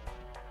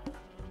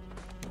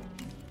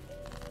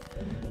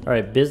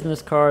 Alright,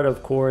 business card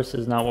of course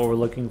is not what we're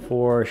looking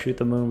for. Shoot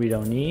the moon we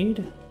don't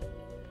need.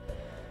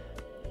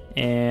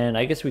 And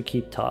I guess we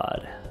keep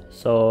Todd.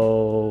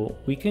 So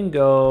we can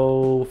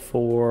go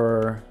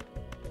for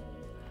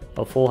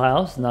a full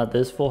house, not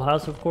this full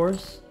house of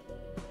course.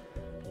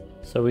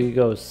 So we could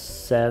go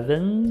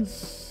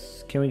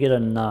 7s. Can we get a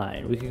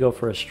 9? We could go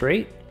for a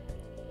straight.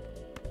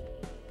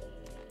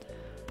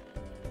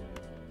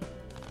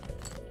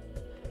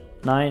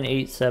 Nine,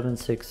 8, 7,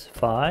 6,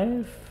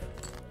 5.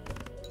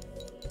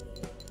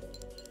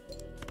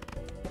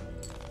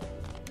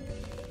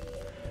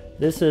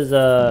 This is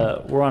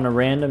we're on a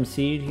random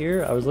seed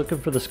here. I was looking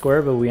for the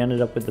square, but we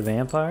ended up with the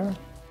vampire.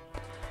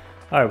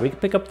 All right, we can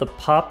pick up the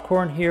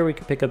popcorn here. We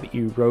can pick up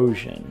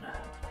erosion.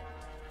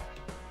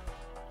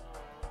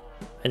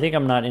 I think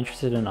I'm not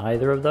interested in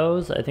either of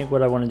those. I think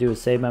what I want to do is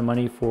save my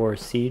money for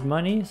seed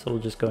money, so we'll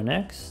just go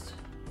next.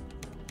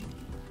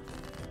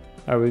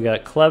 All right, we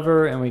got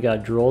clever and we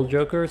got droll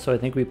joker, so I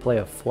think we play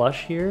a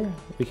flush here.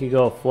 We could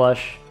go a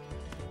flush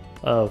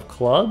of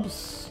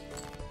clubs.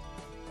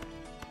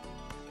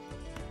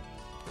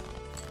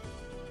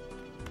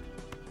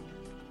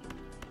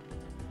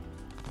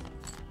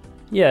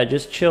 Yeah,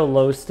 just chill,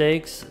 low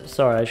stakes.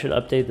 Sorry, I should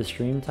update the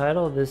stream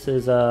title. This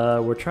is,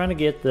 we're trying to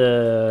get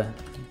the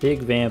big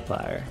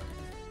vampire.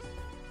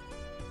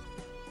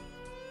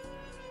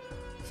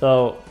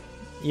 So,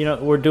 you know,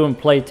 we're doing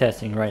play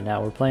testing right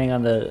now. We're playing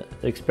on the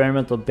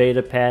experimental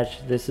beta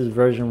patch. This is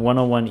version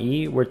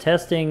 101E. We're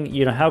testing,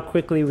 you know, how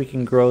quickly we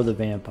can grow the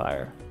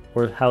vampire.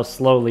 Or how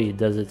slowly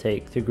does it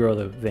take to grow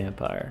the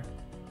vampire.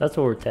 That's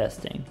what we're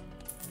testing.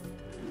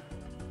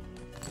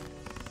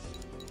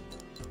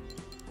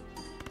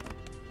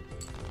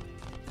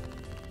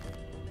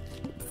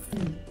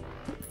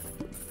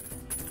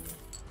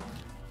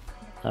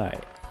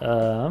 Alright,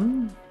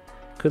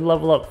 could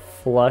level up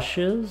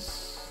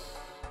flushes.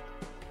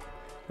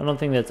 I don't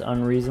think that's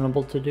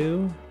unreasonable to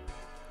do.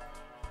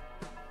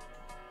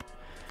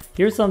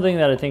 Here's something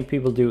that I think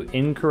people do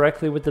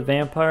incorrectly with the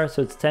vampire.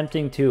 So it's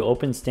tempting to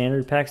open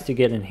standard packs to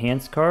get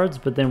enhanced cards,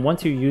 but then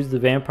once you use the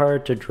vampire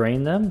to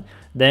drain them,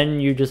 then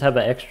you just have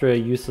an extra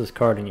useless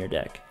card in your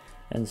deck.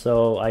 And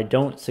so I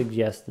don't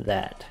suggest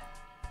that.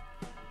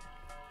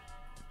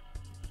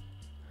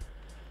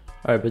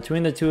 Alright,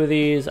 between the two of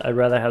these, I'd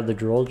rather have the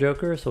droll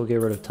joker, so we'll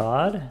get rid of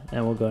Todd,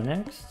 and we'll go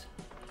next.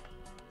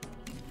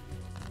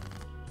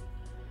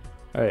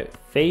 Alright,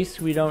 face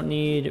we don't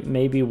need,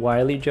 maybe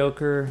wily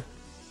joker.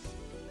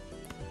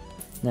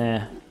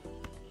 Nah.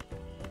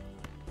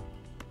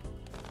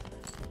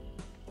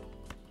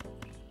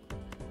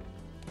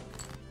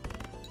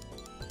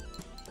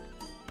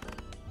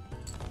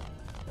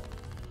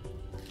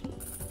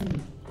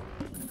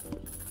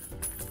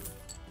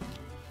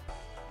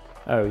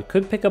 Alright, we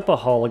could pick up a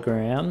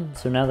hologram.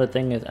 So now the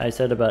thing is, I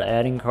said about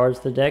adding cards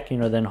to the deck, you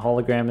know, then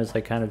hologram is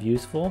like kind of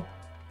useful.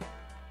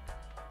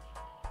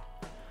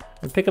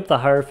 We'll pick up the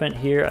Hierophant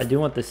here. I do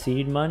want the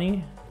seed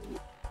money.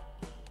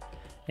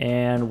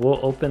 And we'll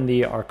open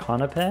the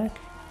Arcana pack.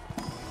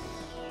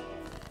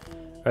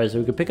 Alright, so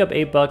we could pick up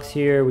 $8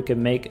 here. We could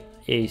make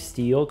a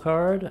steel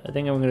card. I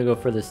think I'm going to go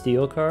for the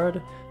steel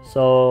card.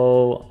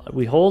 So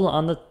we hold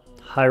on the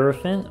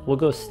Hierophant. We'll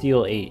go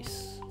steel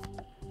ace.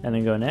 And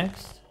then go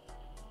next.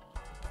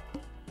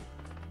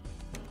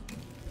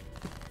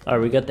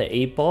 Alright, we got the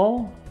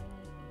 8-ball.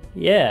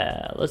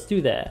 Yeah, let's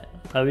do that.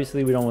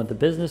 Obviously, we don't want the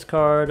business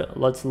card.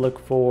 Let's look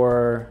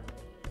for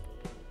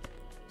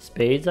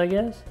spades, I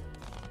guess.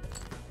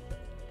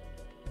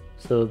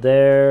 So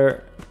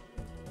there.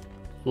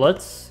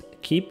 Let's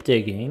keep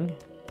digging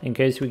in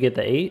case we get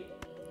the 8.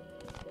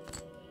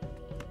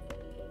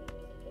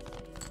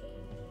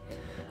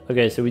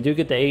 Okay, so we do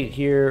get the 8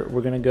 here.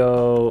 We're gonna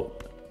go...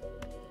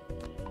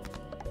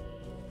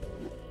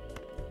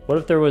 What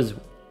if there was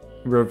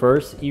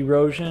reverse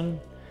erosion?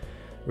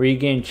 Where you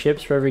gain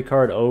chips for every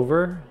card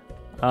over?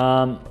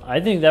 I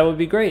think that would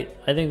be great.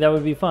 I think that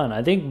would be fun.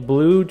 I think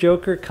Blue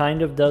Joker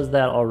kind of does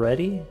that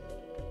already.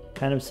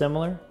 Kind of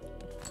similar.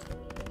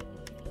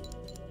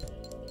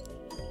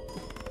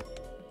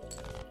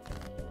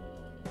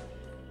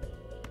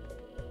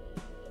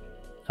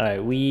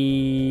 Alright,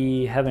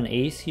 we have an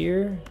ace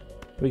here.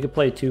 We could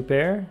play 2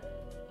 pair.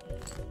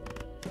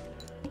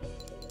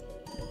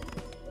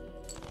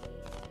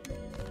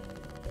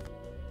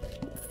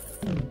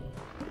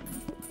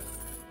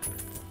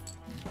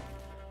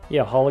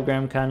 Yeah,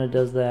 hologram kind of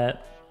does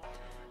that.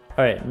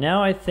 Alright,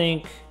 now I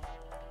think,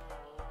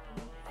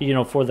 you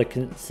know, for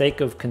the sake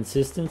of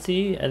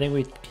consistency, I think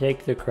we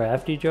take the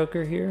Crafty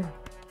Joker here.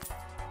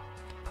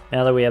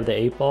 Now that we have the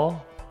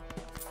 8-ball.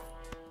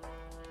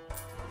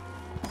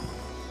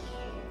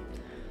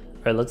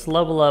 Alright, let's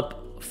level up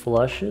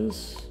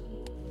flushes.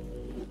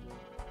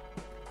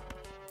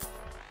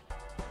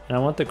 And I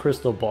want the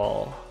crystal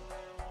ball.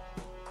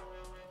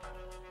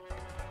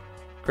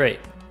 Great.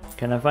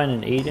 Can I find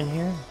an 8 in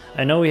here?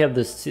 I know we have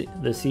the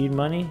seed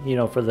money, you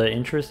know, for the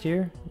interest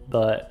here,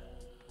 but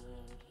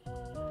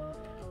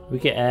we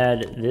could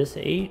add this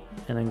 8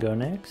 and then go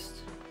next.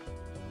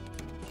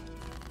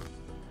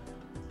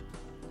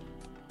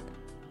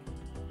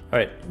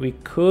 Alright, we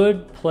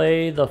could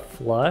play the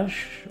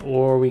flush,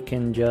 or we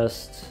can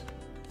just...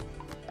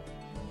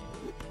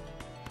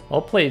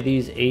 I'll play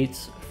these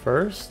 8s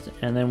first,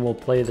 and then we'll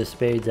play the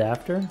spades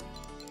after.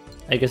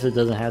 I guess it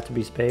doesn't have to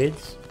be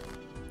spades.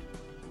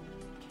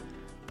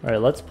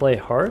 Alright, let's play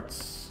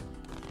hearts.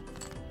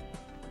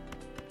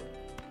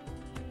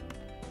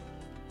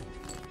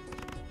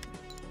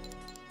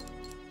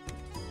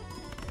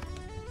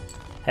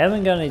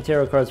 Haven't got any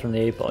tarot cards from the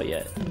 8-ball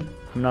yet.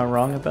 I'm not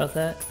wrong about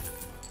that.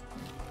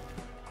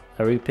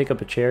 We pick up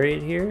a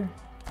chariot here.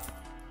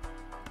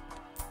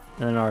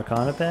 And an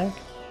Arcana pack.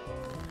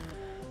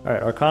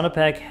 Alright, Arcana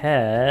pack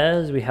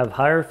has... We have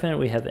Hierophant,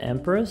 we have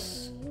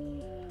Empress.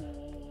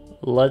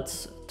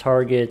 Let's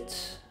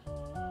target...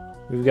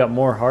 We've got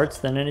more hearts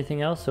than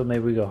anything else, so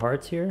maybe we go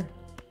hearts here.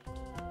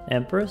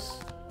 Empress.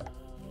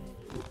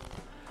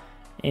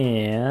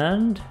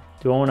 And...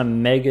 Do I want a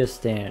Mega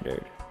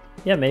Standard?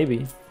 Yeah,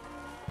 maybe.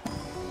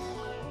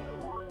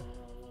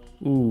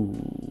 Ooh.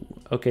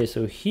 Okay,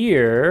 so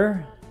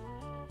here...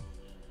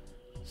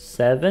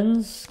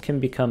 7s can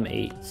become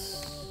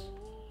 8s.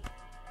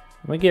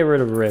 I'm gonna get rid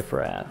of Riff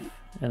Raff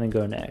and then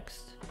go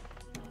next.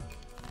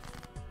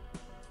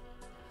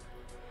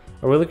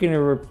 Are we looking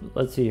to...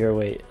 Let's see here,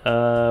 wait. We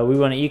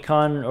want an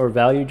Econ or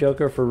Value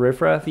Joker for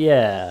Riff Raff?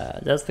 Yeah,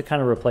 that's the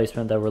kind of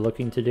replacement that we're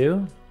looking to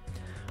do.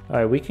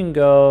 Alright, we can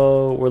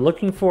go... We're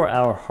looking for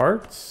our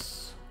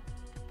hearts.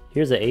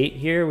 Here's an 8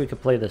 here. We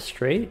could play the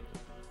straight.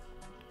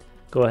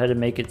 Go ahead and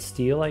make it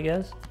steel, I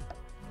guess.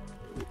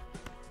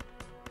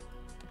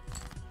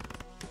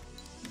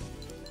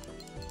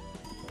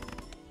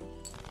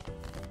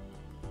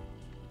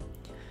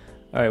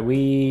 Alright,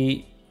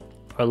 we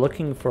are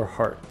looking for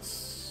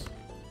hearts.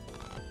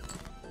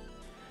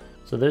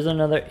 So there's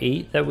another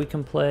 8 that we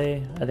can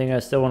play. I think I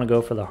still want to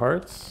go for the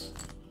hearts.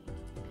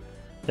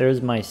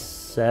 There's my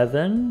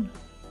 7.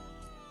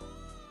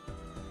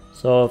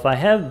 So if I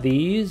have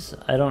these,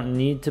 I don't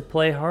need to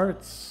play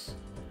hearts.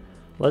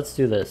 Let's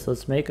do this.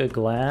 Let's make a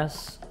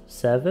glass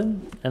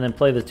 7 and then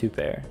play the 2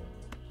 pair.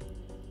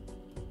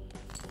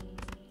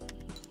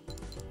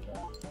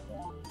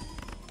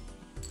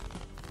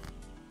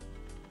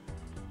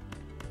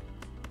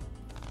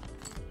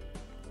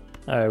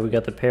 Alright, we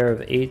got the pair of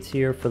 8s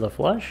here for the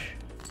flush.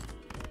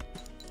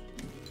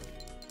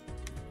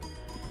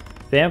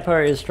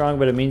 Vampire is strong,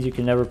 but it means you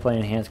can never play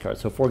enhanced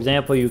cards. So for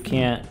example, you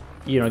can't,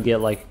 you know,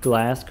 get like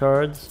glass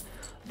cards,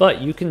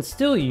 but you can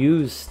still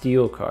use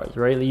steel cards,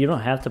 right? You don't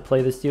have to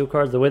play the steel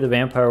cards. The way the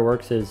vampire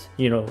works is,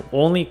 you know,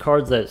 only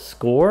cards that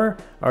score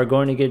are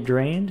going to get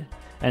drained.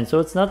 And so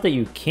it's not that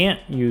you can't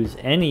use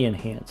any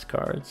enhanced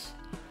cards.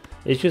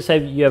 It's just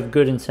that you have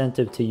good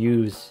incentive to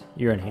use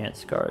your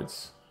enhanced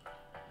cards.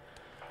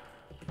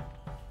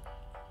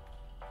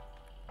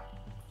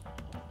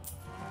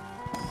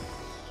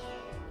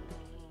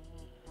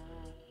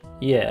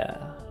 Yeah.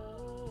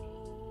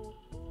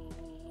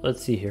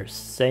 Let's see here.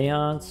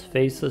 Seance,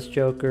 Faceless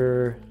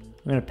Joker.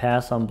 I'm going to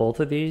pass on both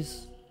of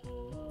these.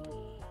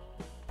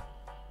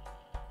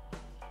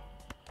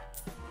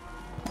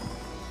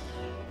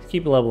 Let's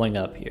keep leveling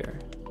up here.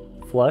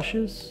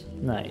 Flushes?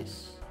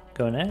 Nice.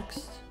 Go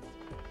next.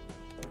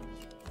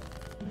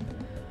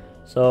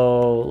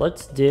 So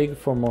let's dig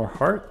for more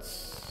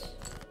hearts.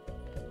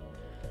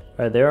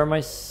 Alright, there are my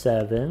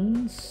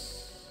 7s.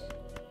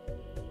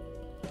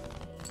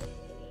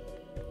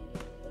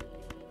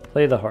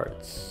 Play the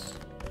hearts.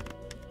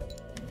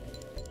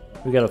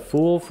 We got a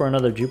Fool for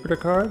another Jupiter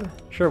card?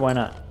 Sure, why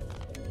not?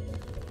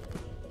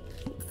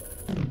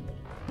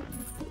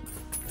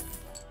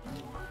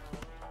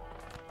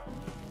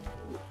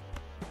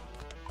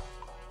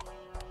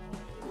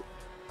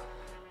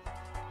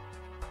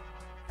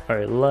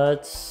 Alright,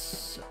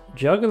 let's...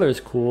 Juggler's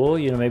cool,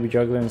 you know, maybe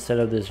Juggler instead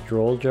of this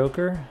Droll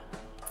Joker.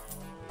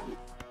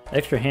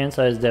 Extra hand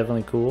size is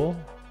definitely cool.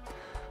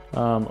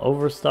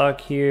 Overstock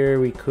here,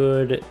 we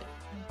could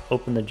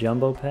open the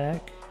Jumbo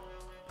Pack.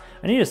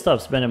 I need to stop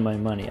spending my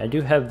money. I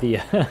do have the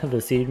the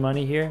seed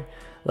money here.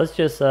 Let's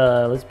just,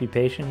 let's be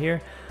patient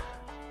here.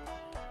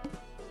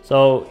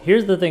 So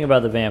here's the thing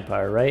about the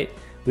Vampire, right?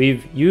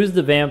 We've used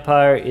the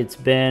Vampire, it's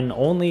been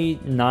only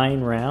 9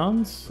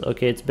 rounds.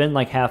 Okay, it's been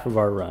like half of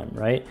our run,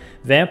 right?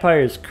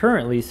 Vampire is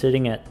currently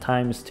sitting at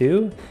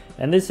 ×2,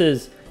 and this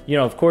is, you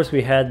know, of course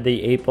we had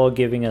the 8-ball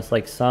giving us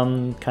like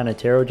some kind of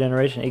tarot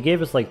generation. It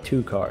gave us like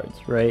 2 cards,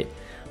 right?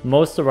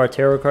 Most of our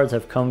tarot cards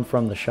have come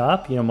from the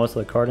shop, you know, most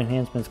of the card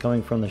enhancements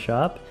coming from the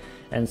shop.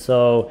 And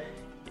so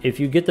if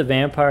you get the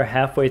Vampire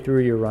halfway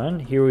through your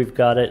run, here we've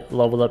got it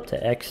leveled up to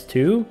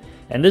X2.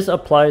 And this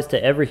applies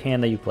to every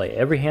hand that you play.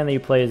 Every hand that you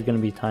play is going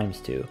to be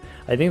 ×2.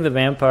 I think the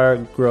Vampire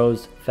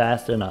grows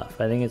fast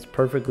enough. I think it's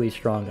perfectly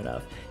strong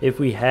enough. If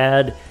we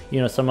had, you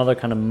know, some other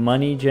kind of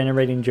money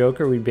generating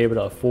Joker, we'd be able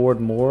to afford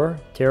more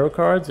tarot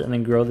cards and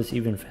then grow this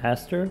even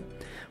faster.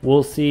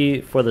 We'll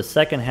see for the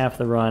second half of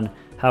the run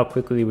how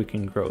quickly we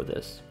can grow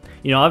this.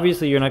 You know,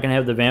 obviously you're not going to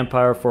have the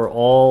Vampire for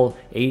all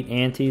 8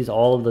 antes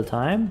all of the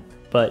time.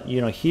 But, you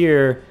know,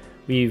 here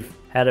we've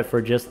had it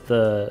for just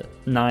the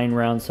 9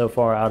 rounds so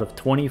far out of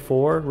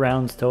 24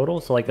 rounds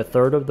total, so like a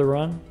third of the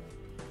run.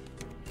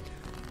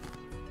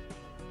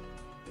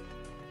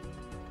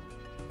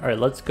 Alright,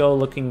 let's go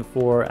looking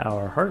for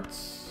our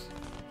hearts.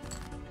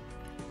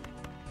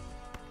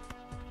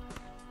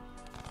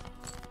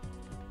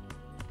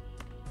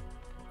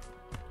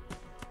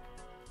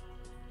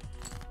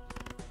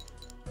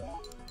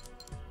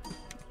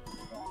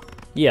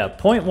 Yeah,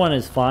 0.1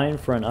 is fine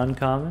for an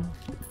uncommon.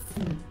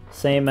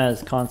 Same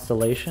as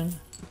Constellation.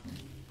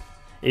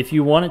 If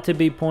you want it to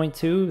be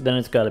 0.2, then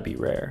it's got to be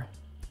rare.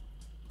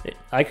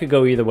 I could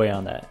go either way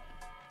on that.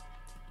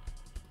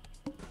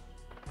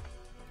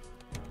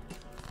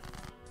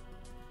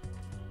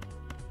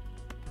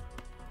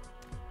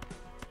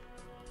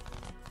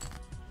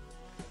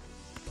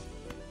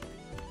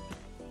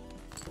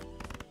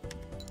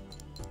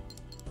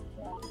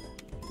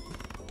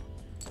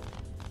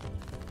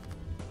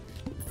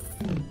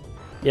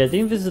 Yeah, I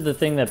think this is the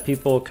thing that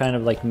people kind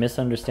of like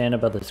misunderstand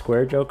about the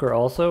Square Joker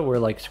also, where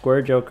like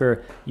Square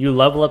Joker, you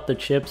level up the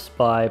chips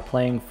by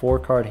playing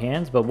 4-card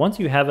hands, but once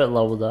you have it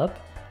leveled up,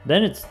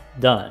 then it's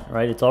done,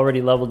 right? It's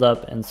already leveled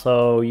up, and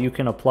so you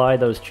can apply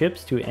those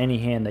chips to any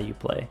hand that you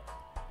play.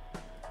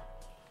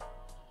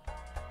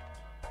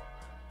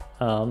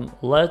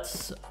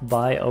 Let's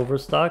buy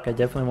Overstock. I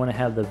definitely want to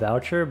have the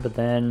voucher, but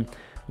then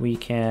we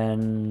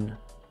can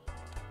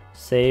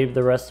save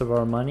the rest of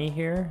our money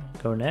here.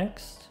 Go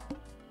next.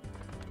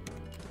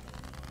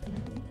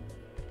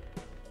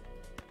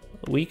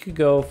 We could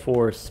go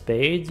for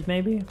spades,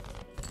 maybe.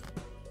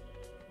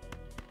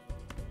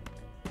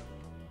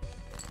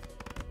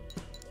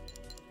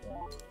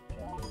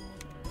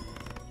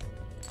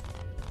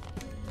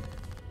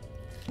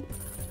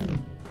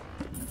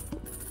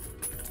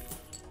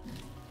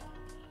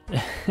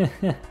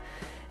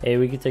 Hey,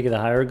 we could take the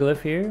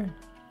hieroglyph here.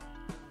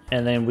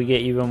 And then we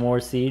get even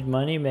more seed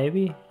money,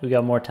 maybe. We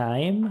got more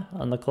time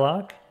on the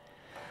clock.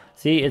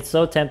 See, it's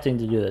so tempting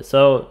to do this.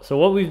 So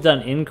what we've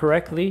done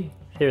incorrectly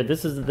here,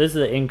 this is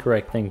the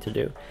incorrect thing to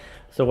do.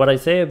 So what I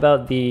say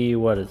about the,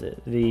 what is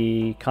it?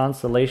 The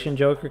Constellation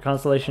Joker.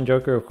 Constellation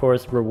Joker, of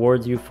course,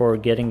 rewards you for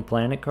getting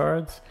planet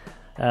cards.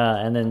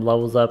 And then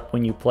levels up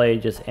when you play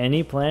just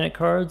any planet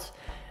cards.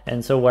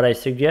 And so what I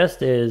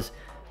suggest is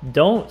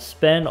don't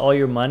spend all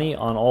your money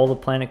on all the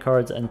planet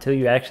cards until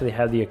you actually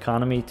have the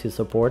economy to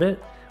support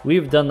it.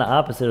 We've done the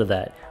opposite of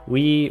that.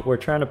 We were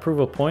trying to prove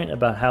a point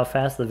about how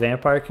fast the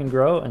Vampire can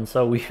grow, and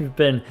so we've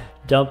been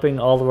dumping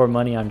all of our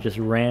money on just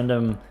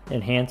random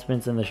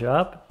enhancements in the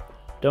shop.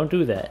 Don't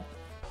do that.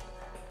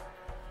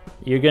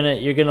 You're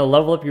gonna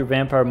level up your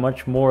Vampire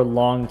much more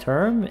long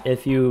term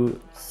if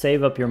you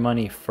save up your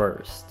money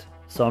first.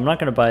 So I'm not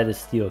gonna buy this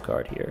steel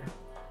card here.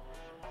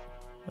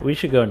 We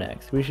should go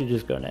next. We should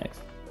just go next.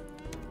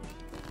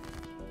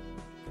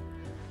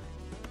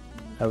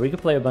 We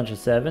could play a bunch of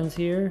 7s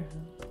here.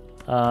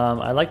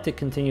 I like to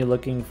continue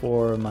looking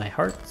for my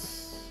hearts.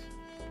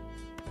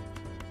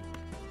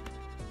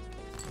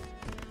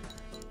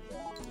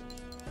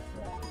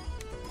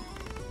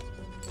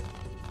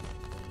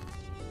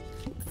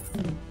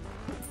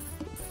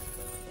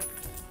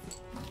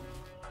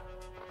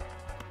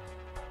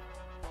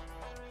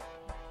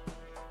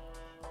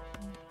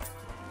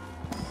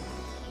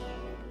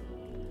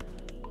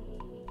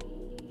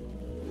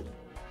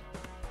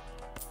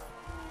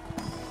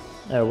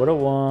 What do I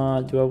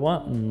want? Do I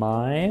want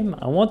mime?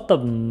 I want the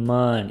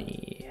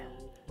money.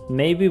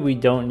 Maybe we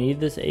don't need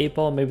this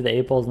 8-ball. Maybe the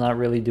 8-ball's not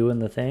really doing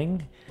the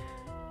thing.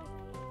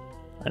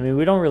 I mean,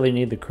 we don't really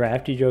need the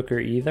crafty Joker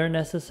either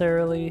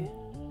necessarily.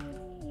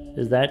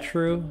 Is that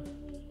true?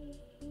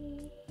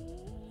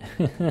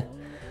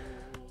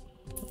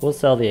 We'll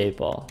sell the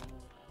 8-ball.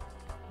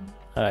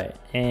 Alright,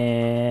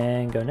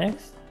 and go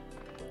next.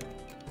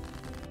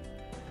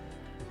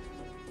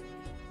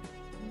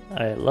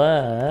 Alright,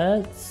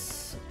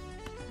 let's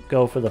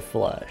go for the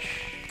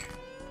flush.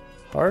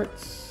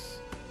 Hearts.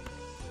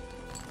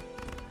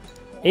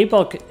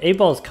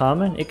 8-ball is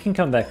common. It can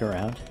come back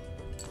around.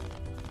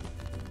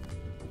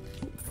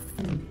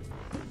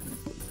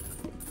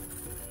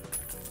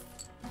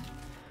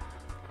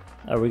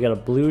 We got a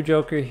blue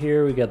joker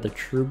here. We got the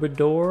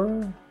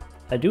troubadour.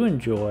 I do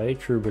enjoy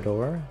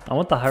troubadour. I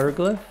want the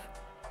hieroglyph.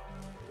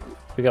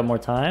 We got more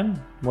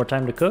time. More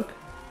time to cook.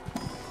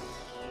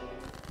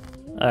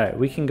 Alright,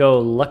 we can go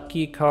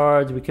lucky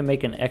cards. We can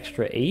make an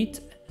extra 8.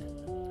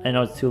 I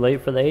know it's too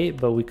late for the 8,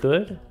 but we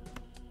could.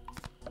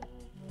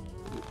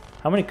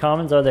 How many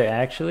commons are there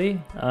actually?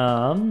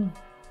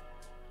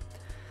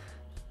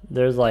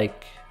 There's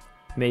like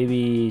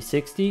maybe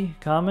 60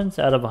 commons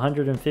out of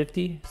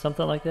 150,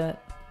 something like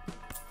that.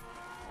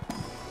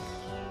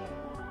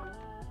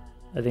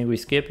 I think we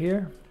skip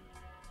here.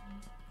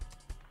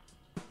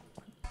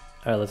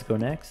 Alright, let's go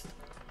next.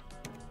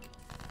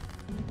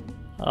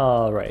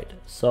 Alright,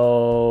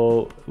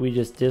 so we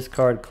just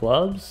discard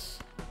clubs.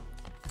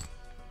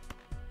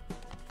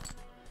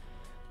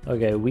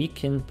 Okay, we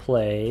can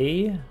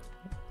play...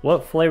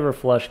 What flavor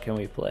flush can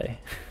we play?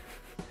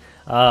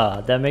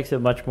 Ah, that makes it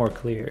much more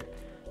clear.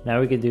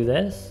 Now we could do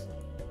this.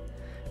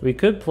 We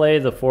could play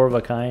the 4 of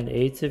a kind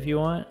 8s if you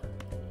want.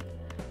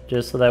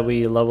 Just so that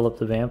we level up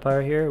the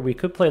vampire here. We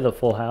could play the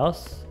full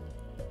house.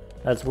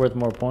 That's worth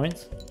more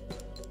points.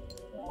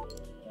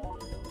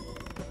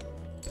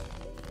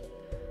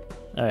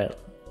 Alright.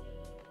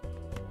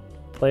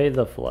 Play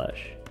the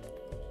flush.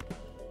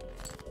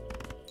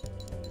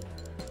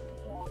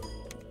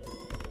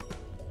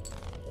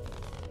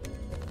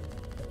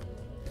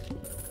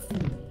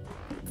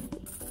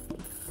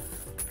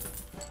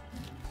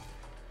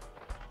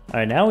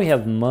 Alright, now we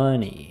have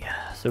money.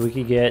 So we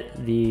could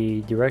get the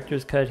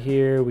director's cut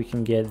here. We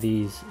can get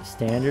these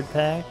standard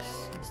packs.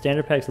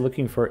 Standard packs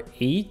looking for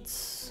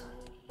 8s.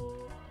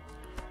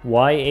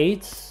 Why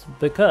 8s?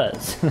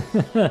 Because.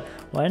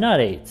 Why not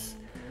 8s?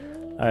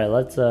 Alright,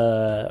 let's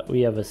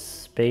we have a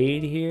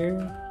spade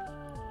here.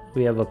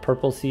 We have a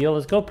purple seal.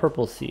 Let's go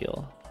purple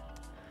seal.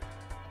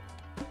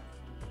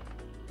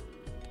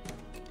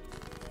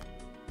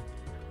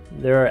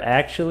 There are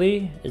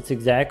actually, it's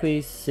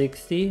exactly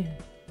 60.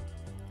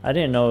 I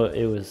didn't know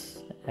it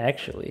was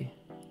actually.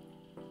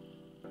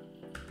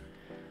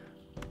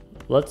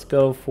 Let's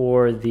go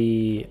for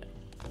the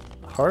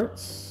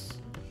hearts.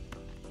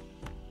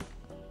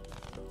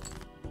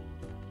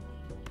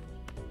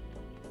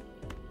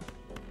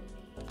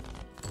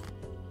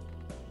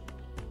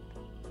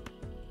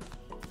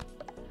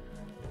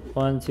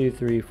 One, two,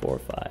 three, four,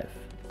 five.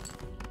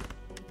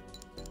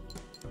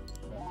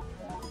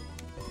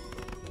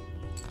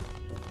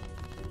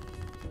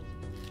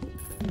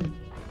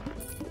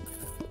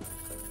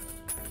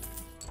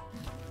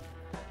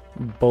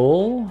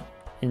 Bull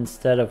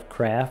instead of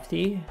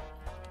crafty.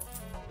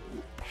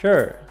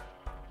 Sure.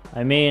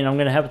 I mean, I'm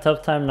gonna have a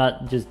tough time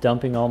not just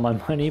dumping all my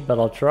money, but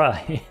I'll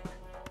try.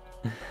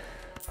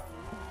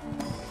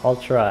 I'll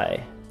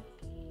try.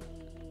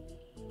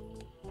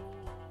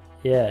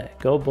 Yeah,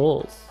 go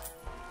bulls.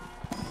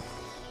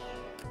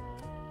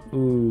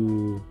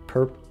 Ooh,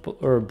 purple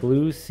or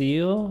blue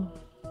seal.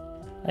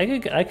 I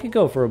could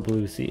go for a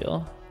blue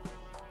seal.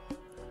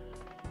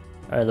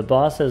 All right, the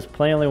boss says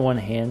play only one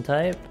hand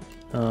type.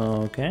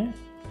 Okay.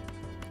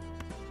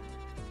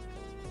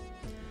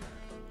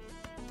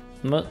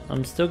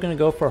 I'm still gonna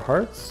go for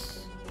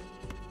hearts.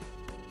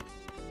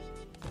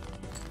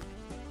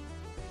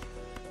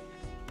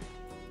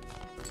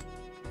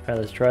 Alright,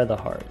 let's try the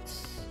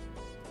hearts.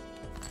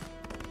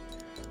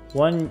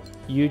 One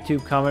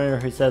YouTube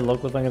commenter who said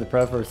local thing of the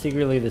prep are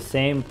secretly the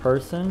same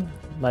person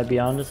might be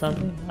onto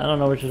something. I don't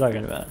know what you're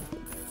talking about.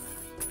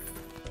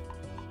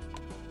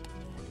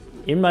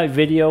 In my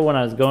video when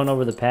I was going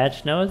over the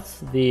patch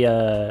notes,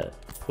 the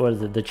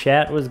the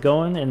chat was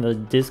going in the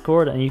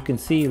Discord, and you can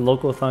see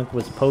Local Thunk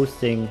was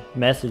posting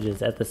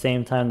messages at the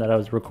same time that I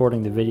was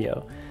recording the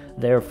video.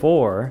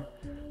 Therefore,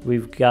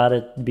 we've got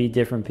to be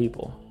different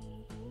people.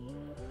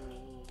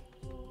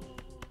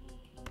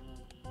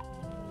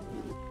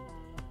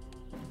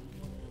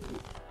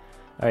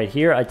 Alright,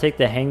 here I take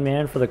the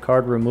Hangman for the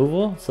card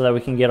removal so that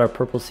we can get our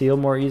purple seal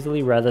more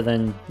easily rather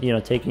than, you know,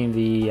 taking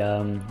the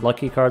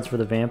lucky cards for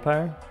the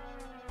vampire.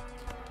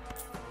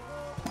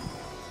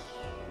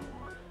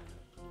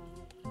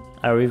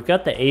 Alright, we've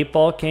got the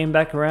 8-ball came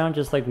back around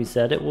just like we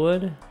said it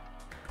would.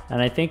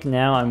 And I think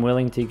now I'm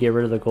willing to get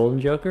rid of the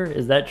golden joker.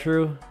 Is that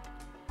true?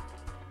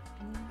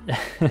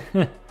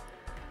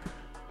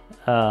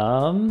 Or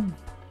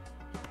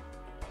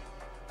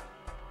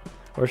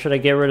should I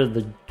get rid of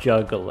the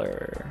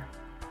juggler?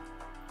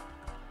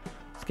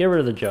 Let's get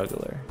rid of the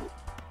juggler.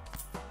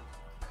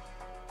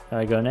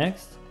 Alright, go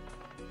next.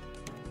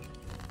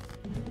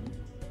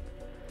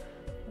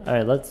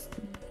 Alright, let's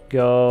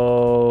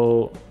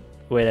go...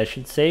 Wait, I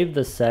should save the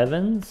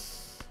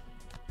 7s.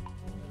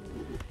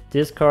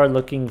 Discard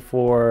looking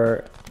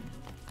for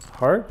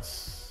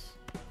hearts.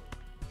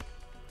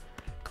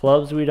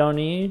 Clubs we don't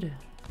need.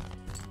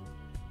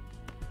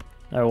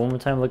 Alright, one more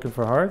time looking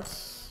for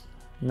hearts.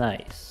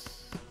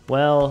 Nice.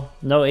 Well,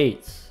 no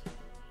 8s,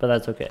 but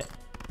that's okay.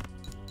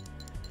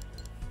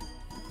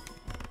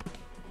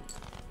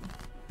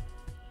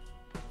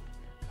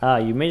 Ah,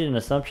 you made an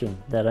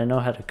assumption that I know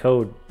how to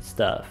code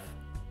stuff,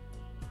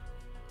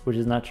 which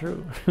is not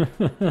true.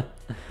 Alright,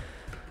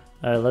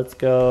 let's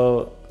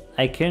go.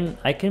 I can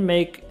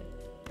make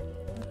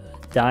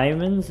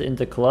diamonds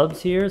into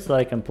clubs here so that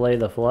I can play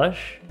the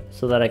flush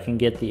so that I can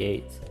get the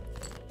 8s.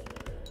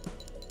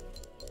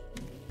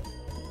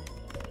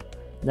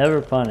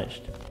 Never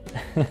punished.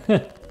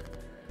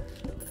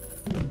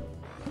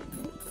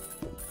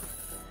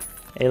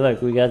 Hey,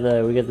 look, we got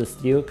the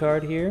steel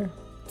card here.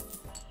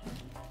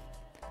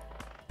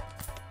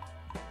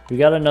 We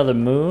got another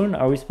moon.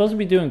 Are we supposed to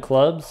be doing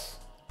clubs?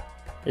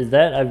 Is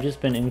that I've just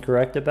been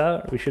incorrect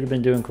about? We should have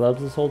been doing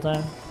clubs this whole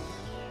time.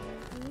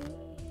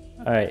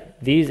 Alright,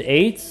 these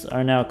 8s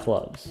are now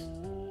clubs.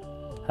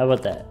 How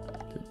about that?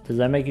 Does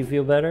that make you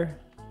feel better?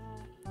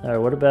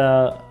 Alright, what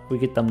about we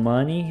get the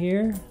money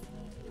here?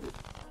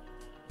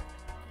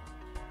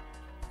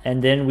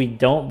 And then we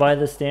don't buy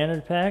the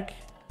standard pack?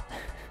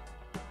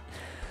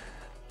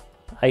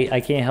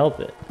 I can't help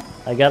it.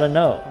 I gotta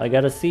know. I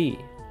gotta see.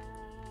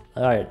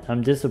 Alright,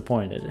 I'm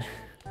disappointed.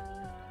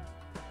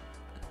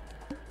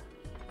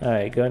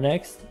 Alright, go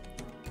next.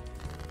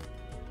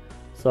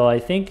 So I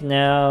think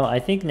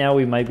now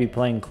we might be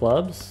playing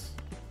clubs.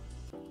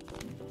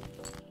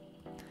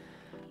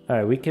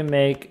 Alright, we can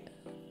make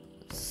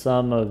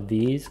some of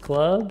these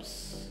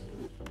clubs.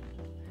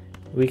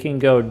 We can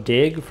go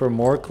dig for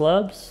more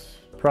clubs,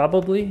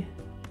 probably.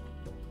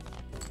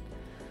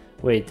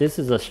 Wait, this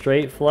is a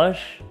straight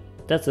flush?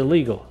 That's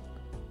illegal.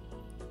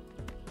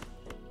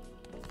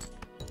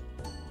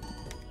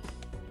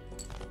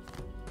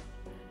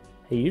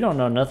 Hey, you don't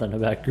know nothing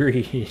about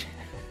greed.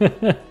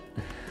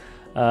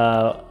 I'm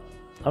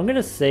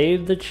gonna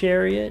save the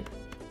chariot.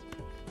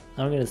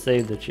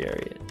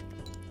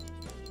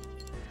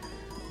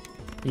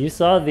 You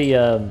saw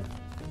the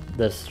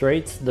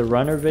straights, the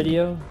runner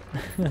video?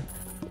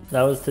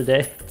 That was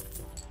today.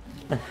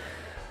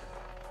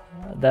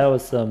 That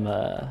was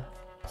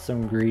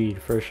some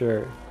greed for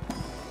sure.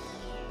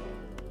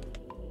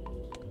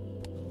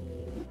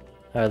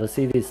 Alright, let's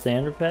see the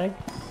standard pack.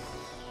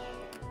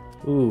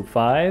 Ooh,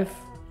 5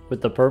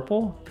 with the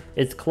purple.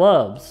 It's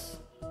clubs,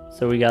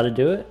 so we gotta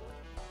do it.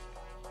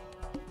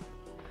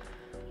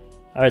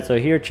 Alright, so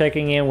here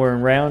checking in, we're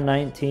in round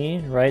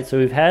 19, right? So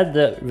we've had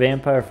the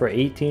vampire for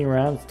 18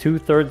 rounds,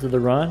 2/3 of the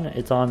run.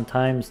 It's on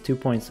times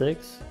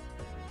 2.6.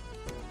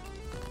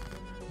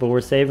 But we're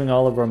saving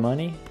all of our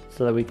money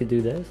so that we could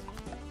do this.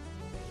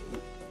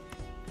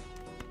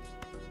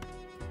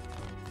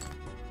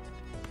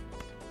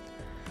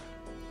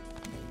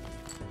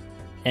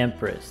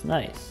 Empress,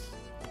 nice.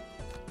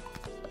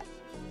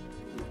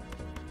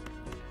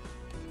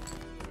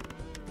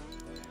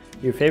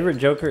 Your favorite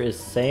Joker is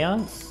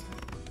Seance?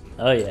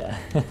 Oh yeah.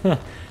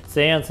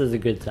 Seance is a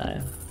good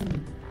time.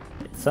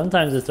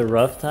 Sometimes it's a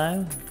rough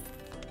time,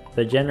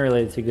 but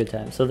generally it's a good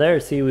time. So there,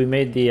 see, we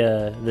made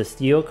the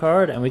steel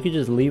card, and we could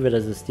just leave it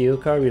as a steel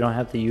card. We don't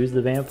have to use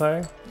the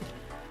vampire.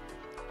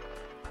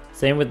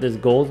 Same with this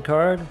gold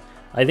card.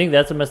 I think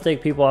that's a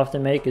mistake people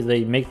often make, is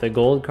they make the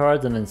gold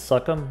cards and then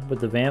suck them with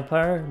the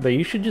vampire. But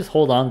you should just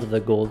hold on to the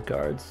gold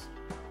cards.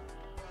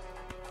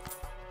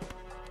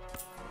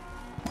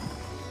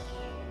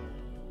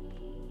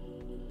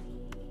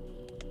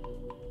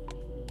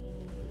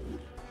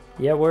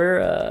 Yeah,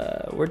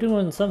 we're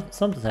doing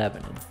something's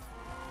happening.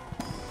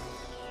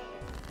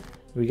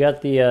 We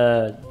got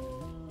the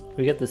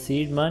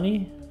seed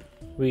money.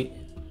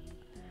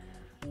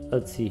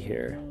 Let's see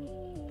here.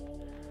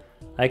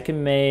 I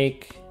can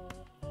make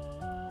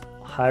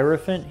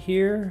Hierophant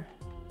here.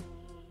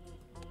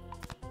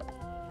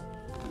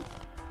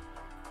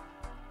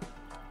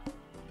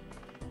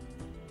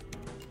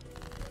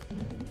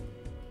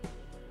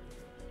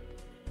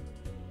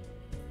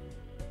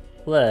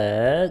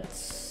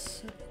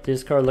 Let's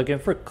discard looking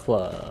for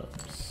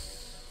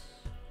clubs.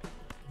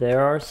 There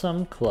are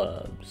some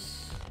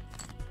clubs.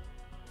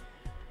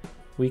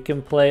 We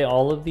can play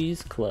all of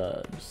these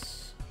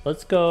clubs.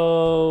 Let's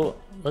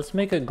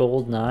make a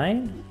gold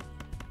 9.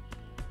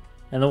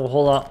 And then we'll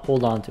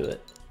hold on to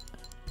it.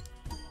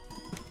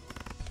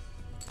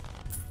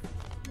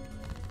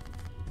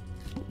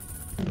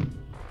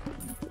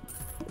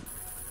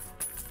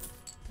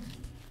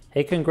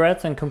 Hey,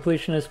 congrats on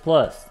Completionist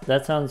Plus.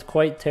 That sounds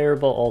quite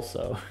terrible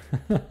also.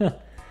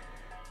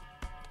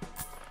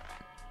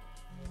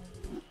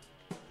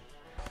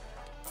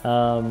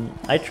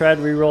 I tried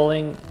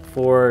re-rolling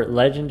for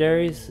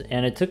Legendaries,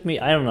 and it took me,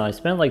 I don't know, I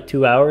spent like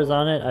 2 hours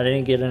on it. I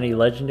didn't get any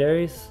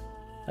Legendaries.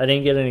 I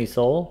didn't get any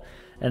soul.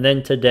 And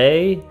then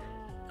today,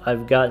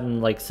 I've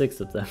gotten like 6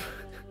 of them.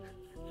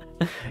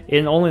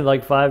 In only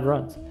like 5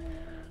 runs.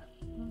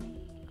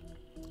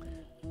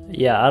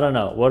 Yeah, I don't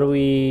know. What do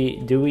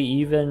we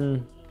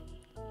even...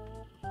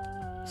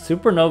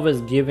 Supernova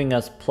is giving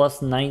us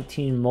plus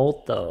 19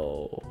 molt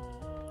though.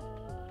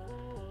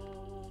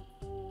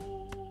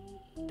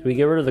 Do we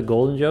get rid of the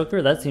golden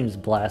joker? That seems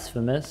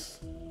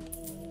blasphemous.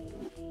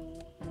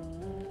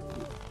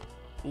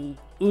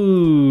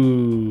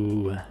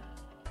 Ooh.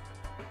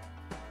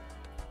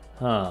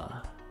 Huh.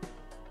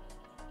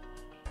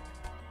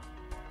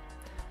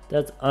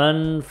 That's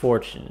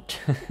unfortunate.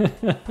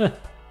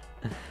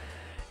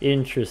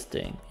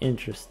 Interesting,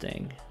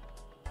 interesting.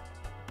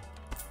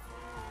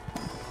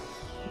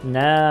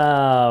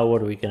 Now,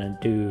 what are we gonna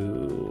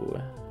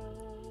do?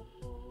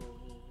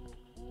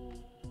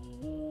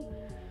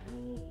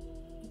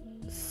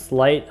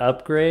 Slight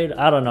upgrade?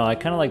 I don't know, I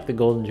kind of like the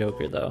golden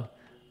joker though.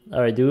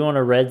 Alright, do we want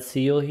a red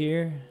seal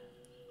here?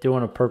 Do we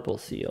want a purple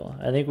seal?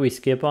 I think we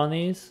skip on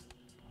these.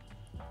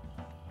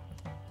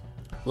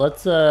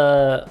 Let's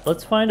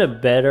find a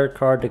better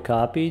card to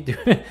copy. Do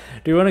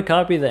you want to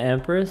copy the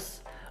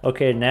Empress?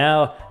 Okay,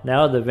 now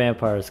the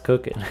vampire is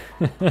cooking.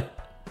 How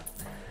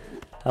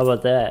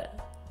about that?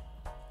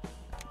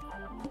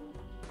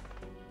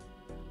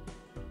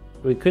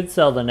 We could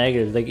sell the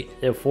negatives.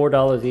 They're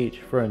 $4 each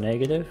for a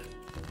negative.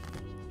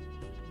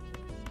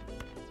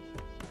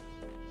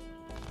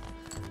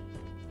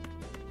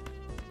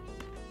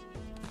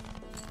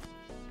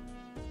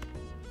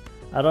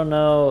 I don't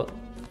know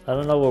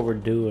what we're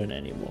doing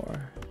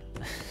anymore.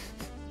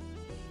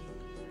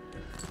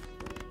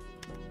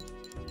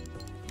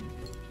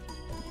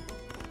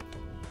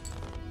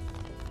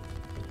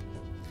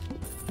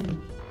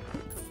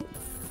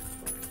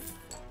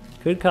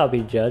 Could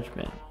copy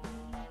Judgment.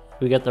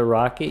 We got the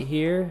rocket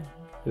here.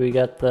 We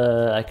got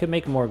the... I could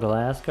make more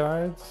glass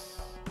cards.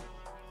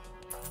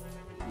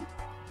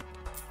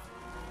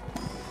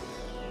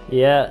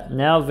 Yeah,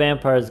 now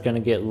vampire is gonna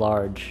get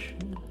large.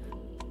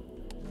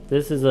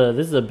 This is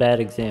a bad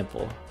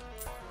example.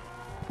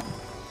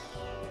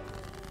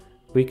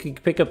 We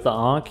could pick up the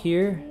Ankh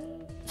here.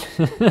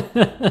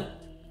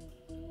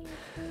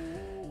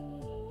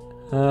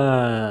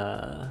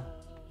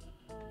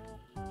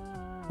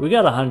 We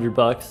got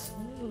 $100.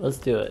 Let's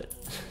do it.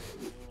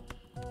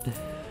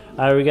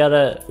 Alright, we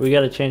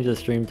gotta change the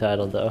stream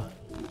title though.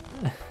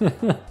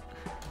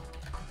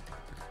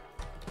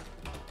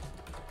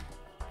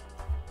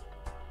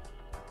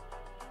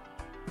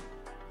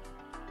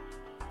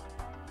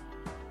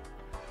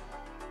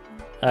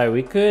 Alright,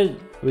 we could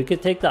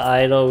take the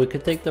idol, we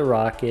could take the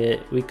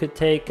rocket, we could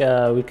take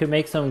we could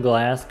make some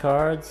glass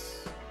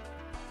cards.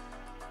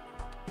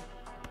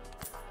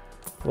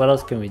 What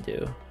else can we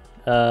do?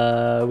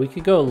 We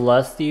could go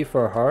lusty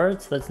for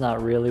hearts. That's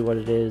not really what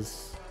it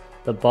is.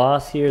 The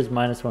boss here is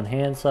 -1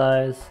 hand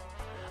size.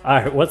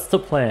 Alright, what's the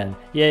plan?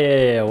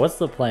 Yeah, what's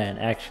the plan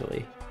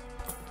actually?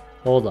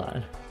 Hold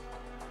on.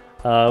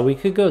 We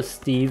could go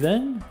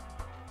Steven.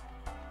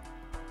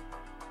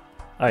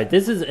 Alright,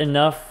 this is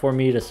enough for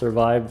me to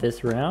survive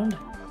this round.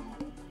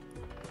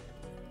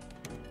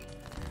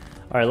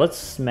 Alright, let's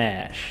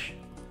smash.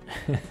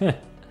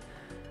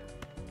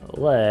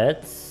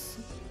 Let's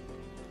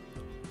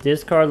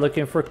discard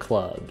looking for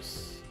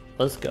clubs.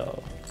 Let's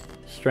go.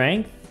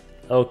 Strength?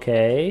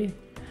 Okay.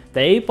 The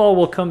 8-ball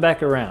will come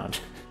back around.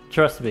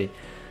 Trust me.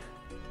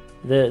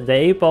 The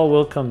 8-ball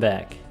will come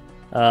back.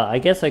 I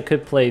guess I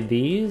could play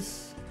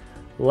these.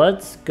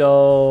 Let's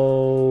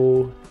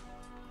go...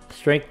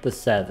 Strength to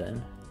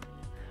 7.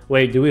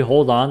 Wait, do we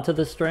hold on to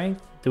the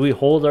strength? Do we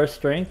hold our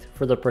strength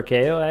for the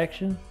Perkeo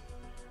action?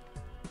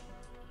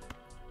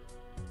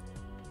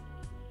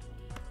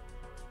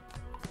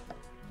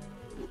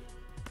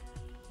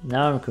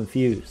 Now I'm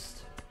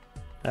confused.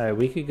 Alright,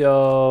 we could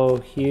go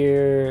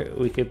here.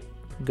 We could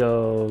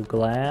go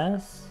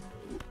glass.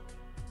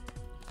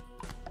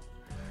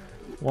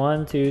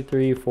 1, 2,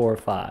 3, 4,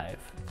 5.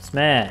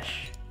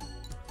 Smash!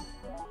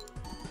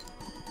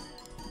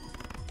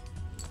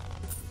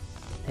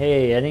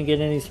 Hey, I didn't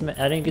get any.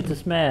 I didn't get to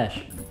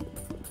smash.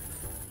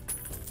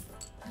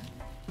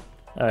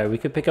 All right, we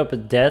could pick up a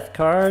death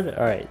card.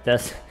 All right,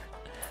 that's.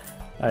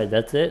 All right,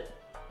 that's it.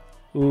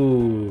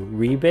 Ooh,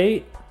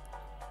 rebate.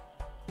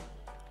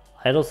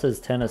 Idol says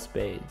 10 of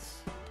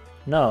spades.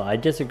 No, I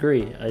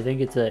disagree. I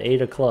think it's a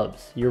 8 of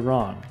clubs. You're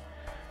wrong.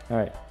 All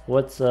right,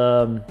 what's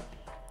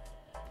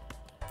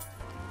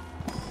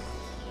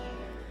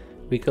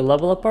We could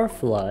level up our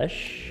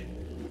flush.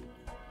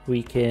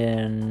 We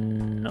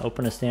can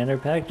open a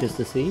standard pack just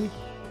to see.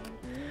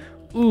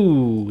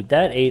 Ooh,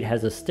 that 8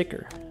 has a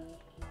sticker.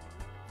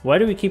 Why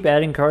do we keep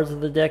adding cards to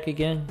the deck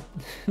again?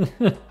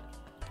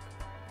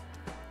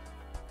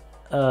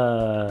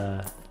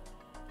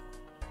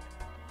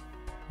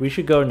 We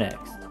should go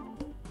next.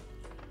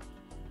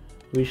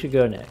 We should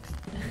go next.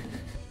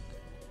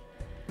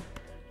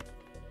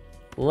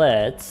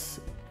 Let's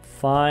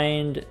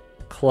find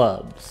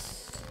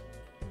clubs.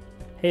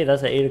 Hey,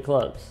 that's an 8 of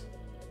clubs.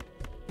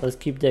 Let's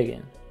keep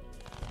digging.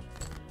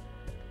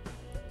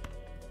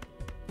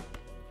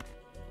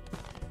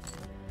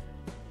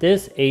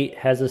 This 8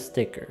 has a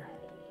sticker.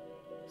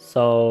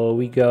 So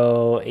we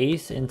go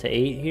ace into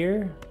 8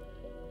 here.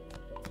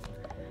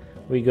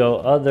 We go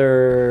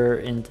other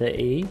into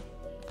 8.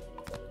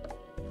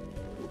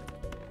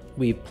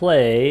 We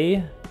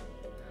play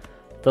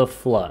the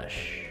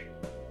flush.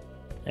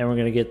 And we're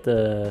gonna get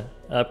the...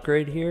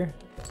 upgrade here.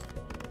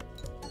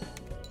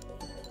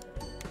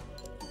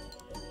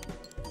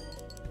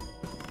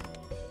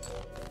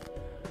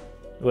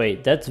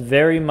 Wait, that's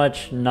very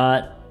much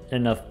not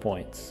enough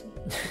points.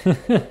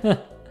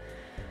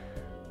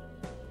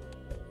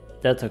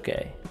 That's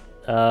okay.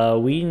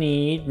 We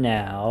need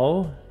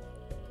now...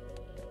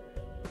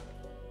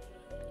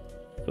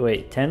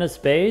 Wait, 10 of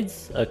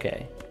spades?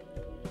 Okay.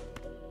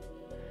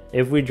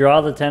 If we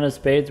draw the 10 of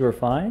spades, we're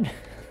fine?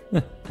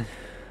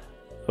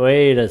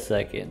 Wait a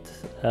second.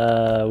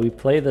 We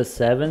play the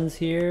 7s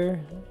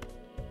here.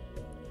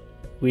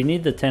 We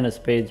need the 10 of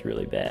spades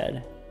really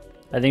bad.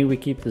 I think we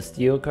keep the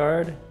steel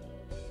card.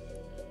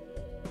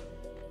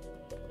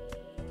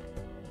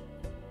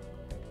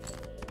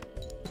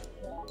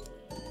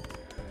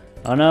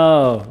 Oh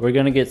no, we're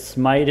gonna get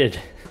smited.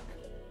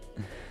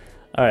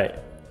 Alright.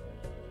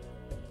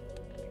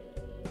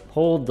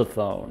 Hold the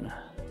phone.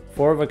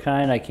 4 of a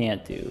kind I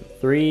can't do.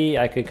 3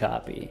 I could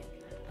copy.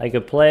 I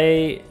could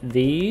play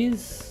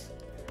these.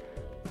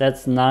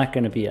 That's not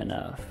gonna be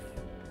enough.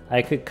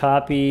 I could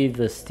copy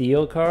the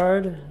steel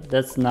card.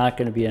 That's not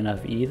gonna be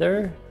enough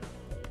either.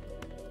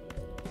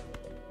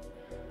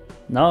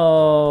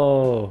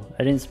 No,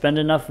 I didn't spend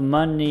enough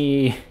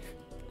money.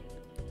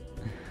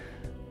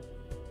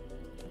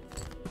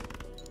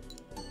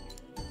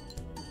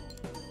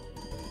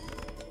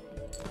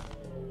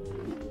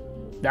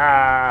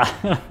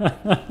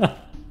 Ah!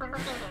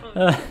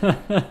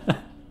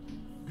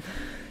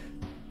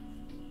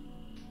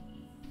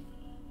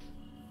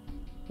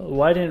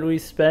 Why didn't we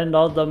spend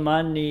all the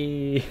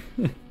money?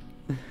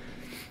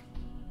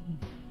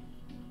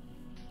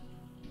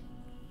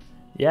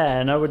 Yeah,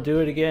 and I would do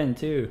it again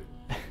too.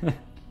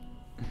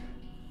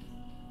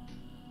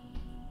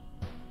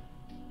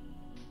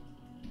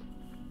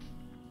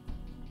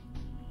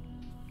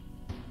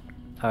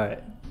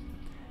 Alright.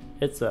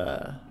 It's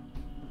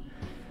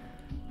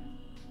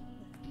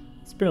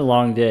been a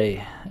long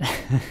day.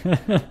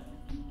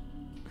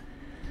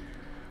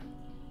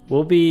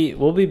 We'll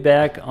be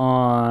back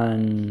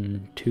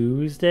on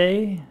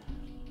Tuesday.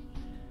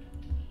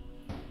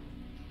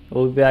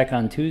 We'll be back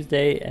on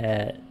Tuesday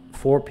at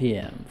 4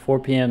 p.m. 4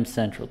 p.m.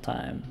 Central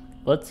Time.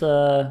 Let's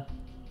go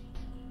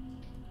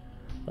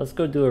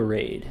do a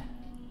raid.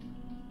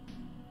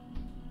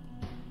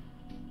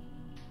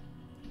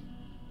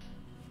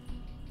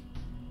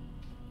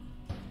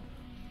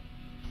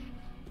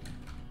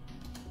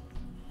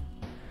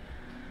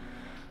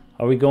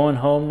 Are we going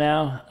home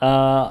now?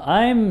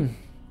 I'm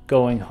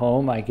going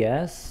home, I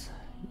guess.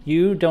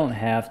 You don't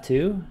have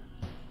to.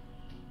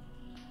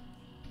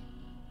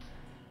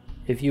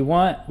 If you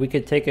want, we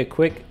could take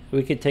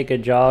a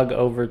jog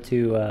over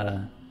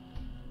to,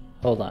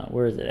 hold on,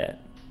 where is it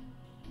at?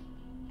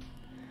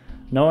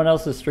 No one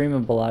else is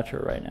streaming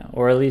Balatro right now,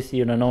 or at least,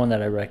 you know, no one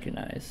that I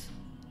recognize.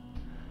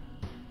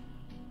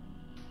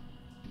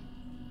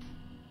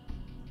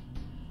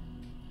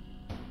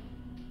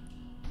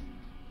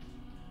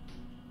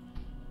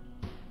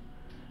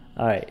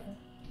 All right.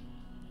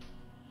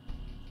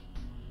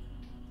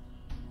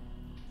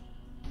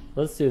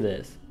 Let's do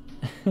this.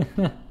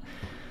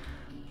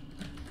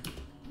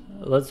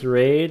 Let's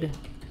raid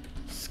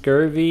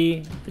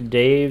Scurvy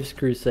Dave's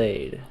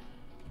Crusade.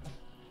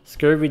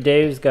 Scurvy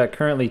Dave's got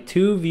currently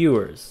 2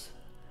 viewers.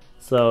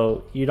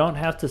 So you don't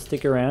have to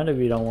stick around if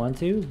you don't want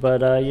to,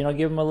 but you know,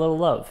 give him a little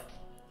love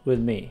with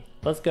me.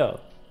 Let's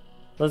go.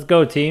 Let's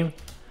go, team.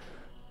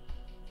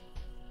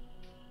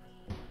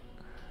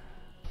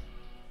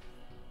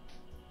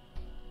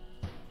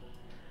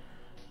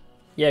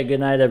 Yeah, good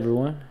night,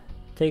 everyone.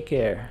 Take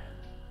care.